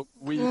episode, so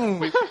we on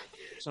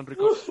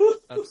record.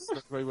 That's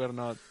why we're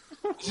not.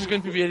 This is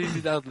going to be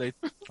edited out later.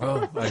 We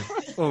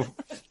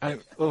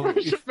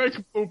should make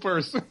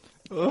bloopers.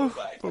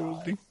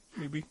 Probably,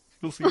 maybe,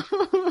 we'll see.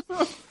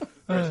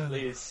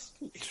 Please.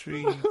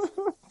 3,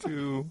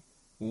 2,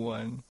 1.